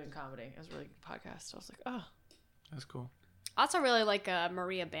into doing comedy. It was a really good podcast. I was like, oh, That's cool. I also really like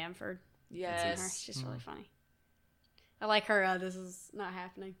Maria Bamford. yes. Seen her. She's really funny. I like her This Is Not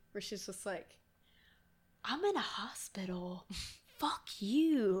Happening, where she's just like, I'm in a hospital. Fuck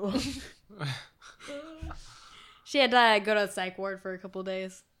you. She had to go to the psych ward for a couple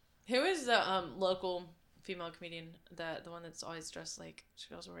days. Who is the local female comedian, the one that's always dressed like,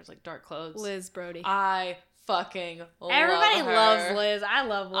 she also wears like dark clothes? Liz Brody. I fucking Everybody love her. loves Liz. I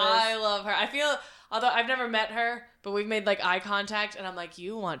love Liz. I love her. I feel, although I've never met her, but we've made like eye contact, and I'm like,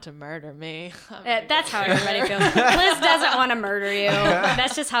 you want to murder me? That's how everybody feels. Liz doesn't want to murder you.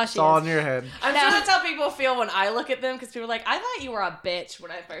 That's just how she It's all is. in your head. I'm sure that's how people feel when I look at them, because people are like, I thought you were a bitch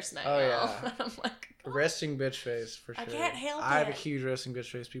when I first met Oh, you. yeah. And I'm like, Resting bitch face for sure. I can't help I have a it. huge resting bitch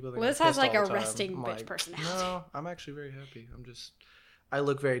face. People think Liz I'm has, pissed like, all a the time. resting I'm bitch like, personality. No, I'm actually very happy. I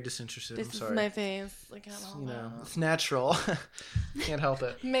look very disinterested. this I'm is sorry. my face. Like, I don't You know, know. it's natural. Can't help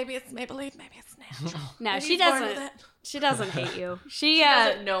it. Maybe it's Maybelline. Maybe it's natural. No, Maybe she he's born with doesn't. it. She doesn't hate you. She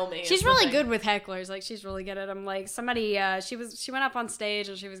doesn't know me. She's is the really thing. good with hecklers. Like she's really good at them. Like somebody, she went up on stage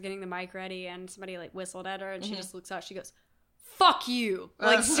and she was getting the mic ready, and somebody like whistled at her, and she just looks out. She goes, "Fuck you!"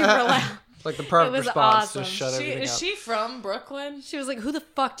 Like super loud. Like the perfect It was response awesome. to shut everything Is up. she from Brooklyn? She was like, "Who the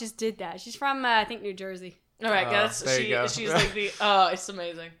fuck just did that?" She's from I think New Jersey. All right, Oh, that's there you go. she's like the it's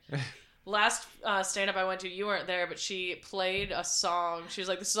amazing. Last stand up I went to, you weren't there, but she played a song. She was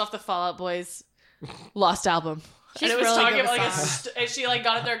like, "This is off the Fall Out Boys Lost album." She's and it was really talking good about with like songs. and she like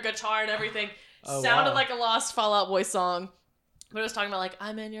got at their guitar and everything. Oh, Sounded wow. like a Lost Fall Out Boy song. But it was talking about like,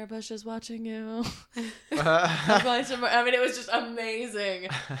 I'm in your bushes watching you. I'm going to I mean, it was just amazing.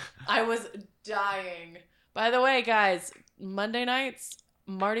 I was dying. By the way, guys, Monday nights,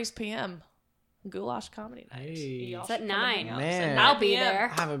 Marty's PM. Goulash Comedy Night. Hey. Y'all It's at should come and hang 9. out. Man. It's at I'll 9 be PM.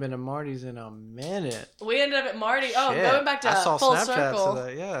 there. I haven't been to Marty's in a minute. We ended up at Marty. Oh, Shit. going back to I saw full Snapchats circle. of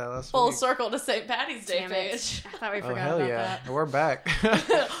that. Yeah, last Full week. circle to St. Patty's Day Damn it. page. I thought we Oh forgot hell about yeah, that. we're back.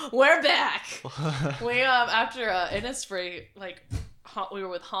 We're back. We after Innisfree, like we were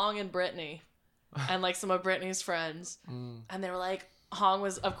with Hong and Brittany, and like some of Brittany's friends, and they were like,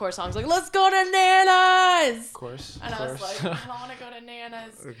 Hong's like, let's go to Nana's. Of course. And of I was course. like, I don't want to go to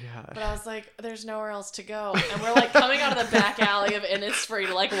Nana's. Oh, God. But I was like, there's nowhere else to go. And we're like coming out of the back alley of Innisfree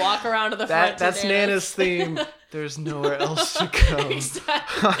to like walk around to the front. That's to Nana's theme. There's nowhere else to go.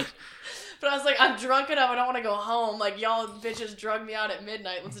 Exactly. But I was like, I'm drunk enough. I don't want to go home. Like, y'all bitches drug me out at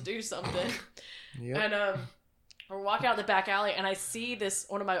midnight. Let's do something. Yep. And we're walking out the back alley, and I see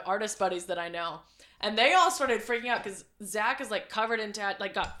one of my artist buddies that I know. And they all started freaking out because Zach is like covered in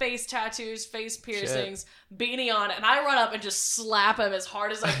got face tattoos, face piercings, beanie on, and I run up and just slap him as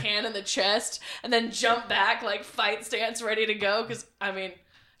hard as I can in the chest, and then jump back like fight stance, ready to go. Because I mean,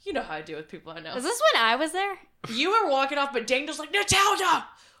 you know how I do with people I know. Is this when I was there? You were walking off, but Daniel's like, Natalia,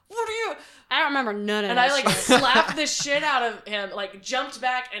 what are you? I don't remember none of And that I like shit. slapped the shit out of him, like jumped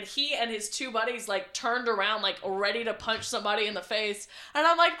back, and he and his two buddies like turned around, like ready to punch somebody in the face. And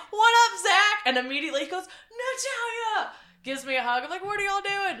I'm like, "What up, Zach?" And immediately he goes, "Natalia!" Gives me a hug. I'm like, "What are y'all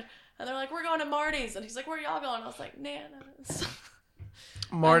doing?" And they're like, "We're going to Marty's." And he's like, "Where are y'all going?" I was like, "Nana's."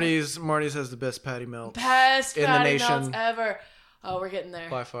 Marty's has the best patty melt Best in the patty nation melts ever. Oh, we're getting there.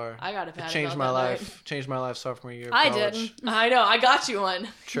 by far. I got a It patty changed melt my that life. night. Changed my life sophomore year of I college. didn't. I know. I got you one.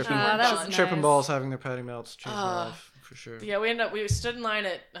 Tripping, that was tripping nice. balls having their patty melts changed my life for sure. Yeah, we stood in line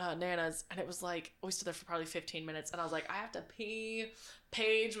at Nana's, and it was like, we stood there for probably 15 minutes, and I was like, I have to pee.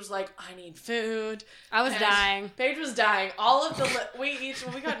 Paige was like, I need food. I was And dying. Paige was dying. All of the, when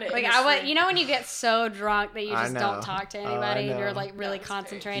we got into Like Innisfree- you know when you get so drunk that you I just know. don't talk to Oh, I anybody and you're know. like really That was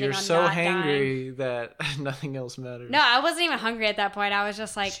concentrating You're on so not dying. hangry that nothing else matters. No, I wasn't even hungry at that point. I was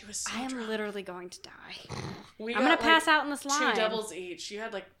just like, She was so I am drunk. literally going to die. we I'm gonna got, pass like, out in this line. 2 doubles each. You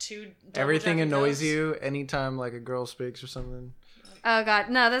had like 2 double Everything Jack and annoys Cokes. you anytime like a girl speaks or something. Oh god,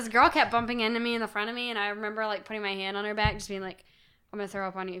 no! This girl kept bumping into me in the front of me, and I remember like putting my hand on her back, just being like, "I'm gonna throw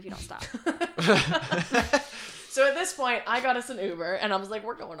up on you if you don't stop." So at this point, I got us an Uber, and I was like,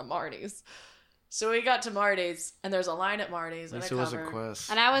 we're going to Marty's. So we got to Marty's, and there's a line at Marty's, At and least a it was a cover.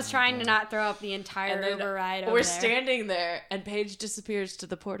 quest. And I was trying to not throw up the entire And then Uber ride. We're over there. standing there, and Paige disappears to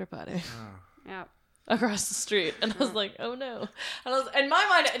the porta potty. Yep. Across the street, and I was like, "Oh no!" And I was, in my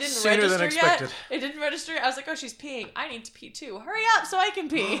mind, it didn't Sooner than register yet. expected. It didn't register. I was like, "Oh, she's peeing. I need to pee too. Hurry up, so I can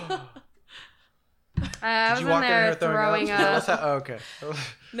pee." I was Did in you walk in there her throwing up. Oh, okay.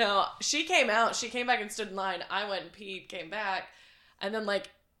 No, she came out. She came back and stood in line. I went and peed, came back, and then like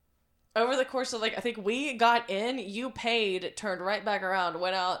over the course of like I think we got in. You paid, turned right back around,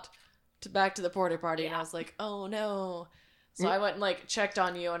 went out back to the porta potty, and I was like, "Oh no." So I went and like checked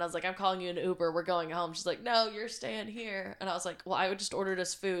on you, and I was like, "I'm calling you an Uber. We're going home." She's like, "No, you're staying here." And I was like, "Well, I just ordered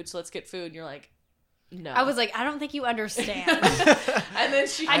us food, so let's get food." And you're like, "No." I was like, I don't think you understand. and then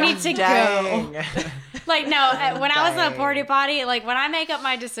she I need to go. Dang. Like, no, when I was in a Dang. porta potty, like, when I make up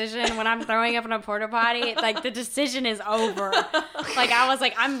my decision, when I'm throwing up in a porta potty, like, the decision is over. Like, I was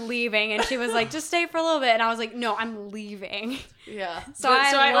like, I'm leaving. And she was like, just stay for a little bit. And I was like, no, I'm leaving. Yeah. So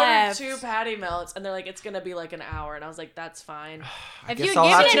I left. ordered 2 patty melts, and they're like, it's gonna be like an hour, and I was like, that's fine. If guess you'd I'll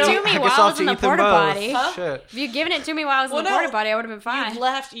have given it to to eat- me I while guess I I'll was in the have to eat them porta both. potty, Huh? Shit. if you'd given it to me while I was in the Well, no, porta potty, I would have been fine. You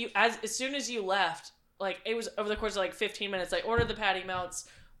left. As soon as you left, like it was over the course of like 15 minutes. I ordered the patty melts,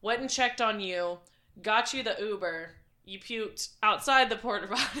 went and checked on you, got you the Uber. You puked outside the porta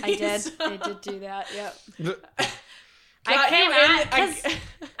potty. I did. I did do that. Yep. I Got came you out in-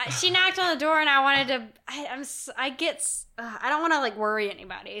 because she knocked on the door and I wanted to. I don't want to like worry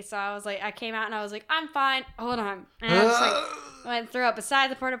anybody, so I was like, I came out and I was like, I'm fine. Hold on, and I just like went and threw up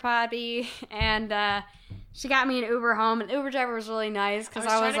beside the porta potty, and she got me an Uber home. And the Uber driver was really nice I because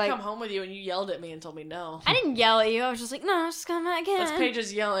was I trying was to like, come home with you, and you yelled at me and told me no. I didn't yell at you. I was just like, no, just come back in. That's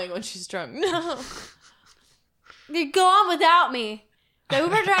Paige's yelling when she's drunk. No. You go on without me. The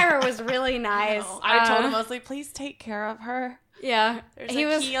Uber driver was really nice. I told him, I was like, please take care of her. Yeah, There's he a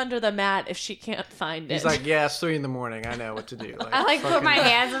was. key under the mat if she can't find it. He's like, yeah, it's 3 a.m. I know what to do. I like put my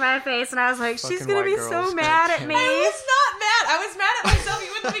hands in my face and I was like, she's fucking gonna white be girls, so mad at goddamn. me. I was not mad. I was mad at myself. You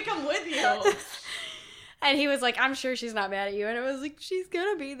wouldn't let me come with you. And he was like, I'm sure she's not mad at you. And I was like, she's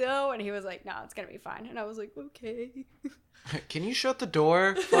gonna be though. And he was like, no, it's gonna be fine. And I was like, okay. Can you shut the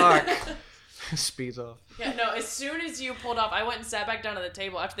door? Fuck. Speeds off. Yeah, no, as soon as you pulled off, I went and sat back down at the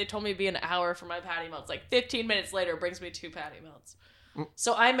table after they told me it'd be an hour for my patty melts. Like 15 minutes later, it brings me 2 patty melts.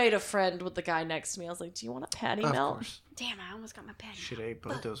 So I made a friend with the guy next to me. I was like, do you want a patty Of melt? course. Damn, I almost got my patty. Should have ate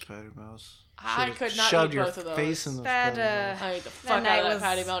both those patty melts. I Should've could not shoved eat your both of those. face in those That, patty melts. I ate the fuck night out of that was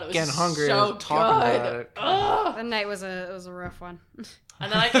patty melt. It was Getting hungry so talking good. about it. Ugh. The night was a rough one.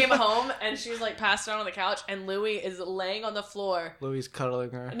 And then I came home and she's like passed out on the couch and Louis is laying on the floor. Louis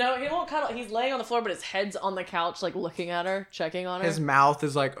cuddling her. No, he won't cuddle. He's laying on the floor, but his head's on the couch, like looking at her, checking on her. His mouth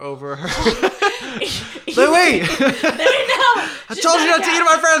is like over her. Louis! Louis! No! I told you not to eat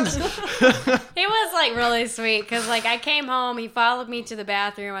my friends! He was like really sweet because like I came home, he followed me to the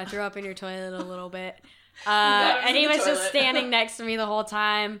bathroom. I threw up in your toilet a little bit, got him and in he the was just toilet. standing next to me the whole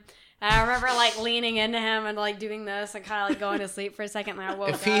time. And I remember like leaning into him and like doing this and kind of like going to sleep for a second. And I woke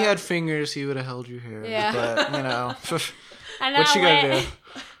If he up. had fingers, he would have held your hair. Yeah. But, you know. And What you gonna went,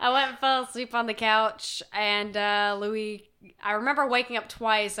 do? I went and fell asleep on the couch, and Louis. I remember waking up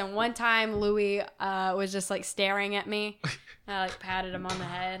twice, and one time Louis was just like staring at me. And I like patted him on the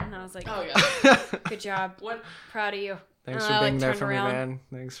head, and I was like, Oh, God. "Good job, What? proud of you." Thanks And for I, being like, there turned for me, around. man.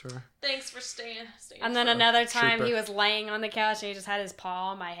 Thanks for. Thanks for staying. And then another time Trooper. he was laying on the couch and he just had his paw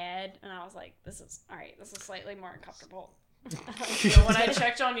on my head, and I was like, "This is all right. This is slightly more uncomfortable." So when I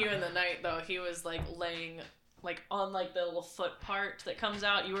checked on you in the night, though, he was like laying like on like the little foot part that comes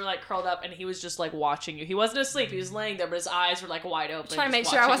out. You were like curled up, and he was just like watching you. He wasn't asleep. He was laying there, but his eyes were like wide open. Trying to make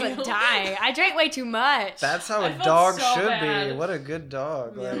just sure I watching wasn't you. dying. I drank way too much. That's how I a felt dog so should be. bad. What a good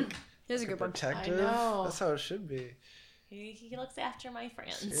dog. Like, It was a good one. protective. I know. That's how it should be. He looks after my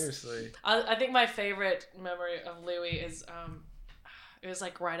friends. Seriously. I think my favorite memory of Louis is it was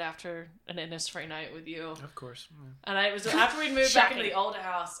like right after an Innisfree night with you, Of course. and it was after we'd moved back into Shocking. the old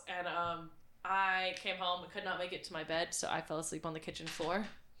house, and I came home and could not make it to my bed, so I fell asleep on the kitchen floor,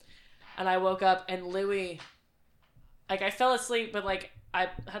 and I woke up and Louis, like I fell asleep, but like I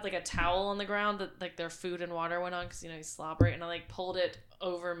had like a towel on the ground that like their food and water went on because you know he's slobbery, and I like pulled it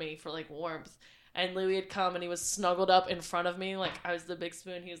over me for like warmth. And Louis had come and he was snuggled up in front of me. Like, I was the big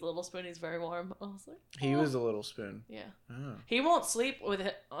spoon, he was the little spoon. He's very warm. I was like, He was a little spoon. yeah. Oh. He won't sleep with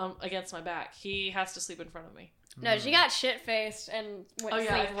it against my back. He has to sleep in front of me. No, she got shit faced and went to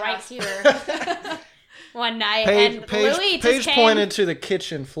sleep I right passed. here one night. Paige, and Paige, Louis just Paige came. pointed to the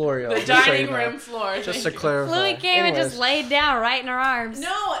kitchen floor, y'all. The just so dining you know. room floor. Just to Thank you. clarify. Louis came and just Anyways, laid down right in her arms.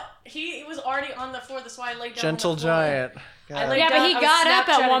 No, he was already on the floor. That's why I laid down. Gentle on the floor. giant. I God. laid Yeah, but he I was got up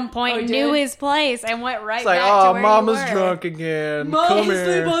at Snapchatting- one point, Oh, he knew did? his place, and went right It's like, back to oh, where mama's you were. drunk again. Mom, Come sleep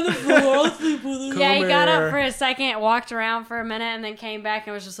here. on the floor. I'll sleep with him. Yeah, he Come got here. up for a second, walked around for a minute, and then came back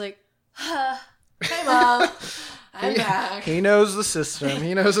and was just like, Hey, Mom. I'm back. He knows the system.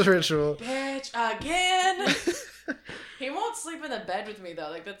 He knows the ritual. Bitch, again. He won't sleep in the bed with me though.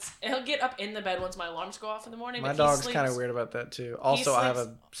 Like he'll get up in the bed once my alarms go off in the morning. My but dog's he sleeps, kind of weird about that too. Also, I have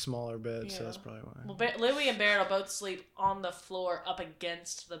sleeps- a smaller bed, so Yeah. that's probably why. Well, Louie and Barrett will both sleep on the floor up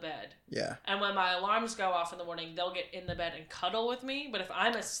against the bed. Yeah. And when my alarms go off in the morning, they'll get in the bed and cuddle with me. But if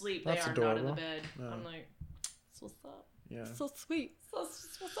I'm asleep, That's they are not in the adorable. bed. Yeah. I'm like, "That's what's up? Yeah. so sweet.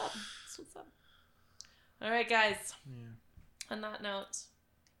 That's what's up? That's what's up?" All right, guys. Yeah. On that note,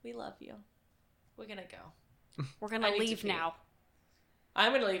 we love you. We're gonna go. We're going to I need to leave pee. now.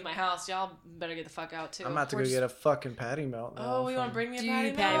 I'm gonna leave my house. Y'all better get the fuck out too. I'm about to go get a fucking patty melt. Oh, you want to bring me a Do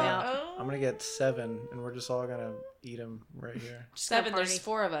patty patty melt? melt. Oh. I'm gonna get 7, and we're just all gonna eat them right here. 7. party. There's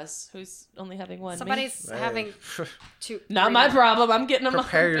 4 of us. Who's only having one? Me? Somebody's Hey. having two. Not three. my problem. I'm getting them.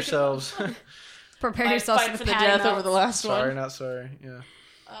 Prepare yourselves. Prepare I yourselves fight for for the the patty death melts. over the last Sorry, one. not sorry. Yeah,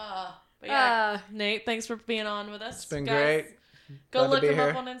 But yeah, Nate, thanks for being on with us. it's been Guys, great. Go Glad to look be him here.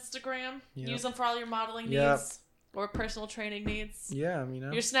 up on Instagram. Yep. Use them for all your modeling Yep. needs or personal training needs. Yeah, you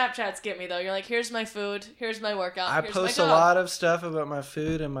know. Your Snapchats get me though. You're like, here's my food, here's my workout. I here's post my a dog. lot of stuff about my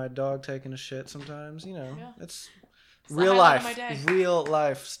food and my dog taking a shit sometimes. You know, Yeah. it's the real highlight of life, my day. real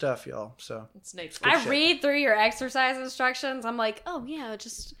life stuff, y'all. So It's Nate's. Good I shit. read through your exercise instructions. I'm like, oh yeah,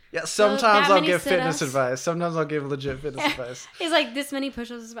 just. yeah, sometimes that I'll many give fitness sit-ups. advice. Sometimes I'll give legit fitness advice. He's like, this many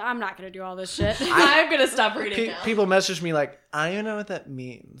push-ups. I'm not gonna do all this shit. I'm gonna stop reading now. People message me like, I don't know what that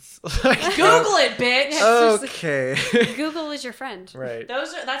means. Like, Google it, bitch. Okay. Google is your friend. Right.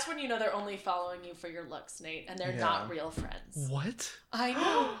 That's when you know they're only following you for your looks, Nate, and they're Yeah. not real friends. What? I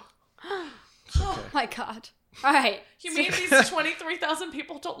know. Oh my god. All right. You mean these 23,000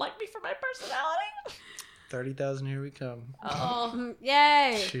 people don't like me for my personality? 30,000, here we come. Oh.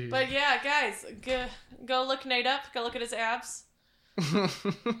 Yay. Jeez. But yeah, guys, go look Nate up. Go look at his abs.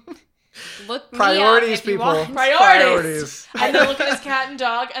 Look me Priorities, up if you people. want. Priorities. And then look at his cat and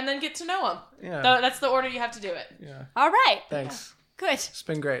dog, and then get to know him. Yeah. That's the order you have to do it. Yeah. All right. Thanks. Good. It's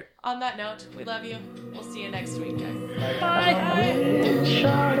been great. On that note, we love you. We'll see you next week, guys. Wish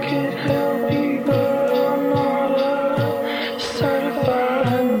I could help you, but I'm not a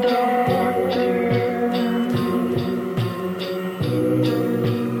certified doctor.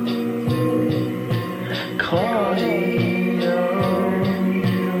 Claudia,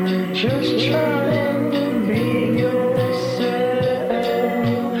 you're just trying to be yourself.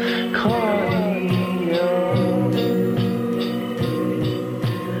 Claudia,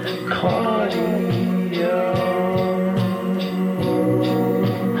 Claudia.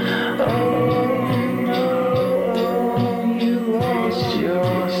 You lost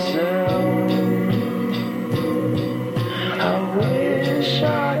yourself. I wish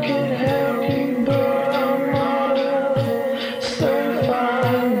I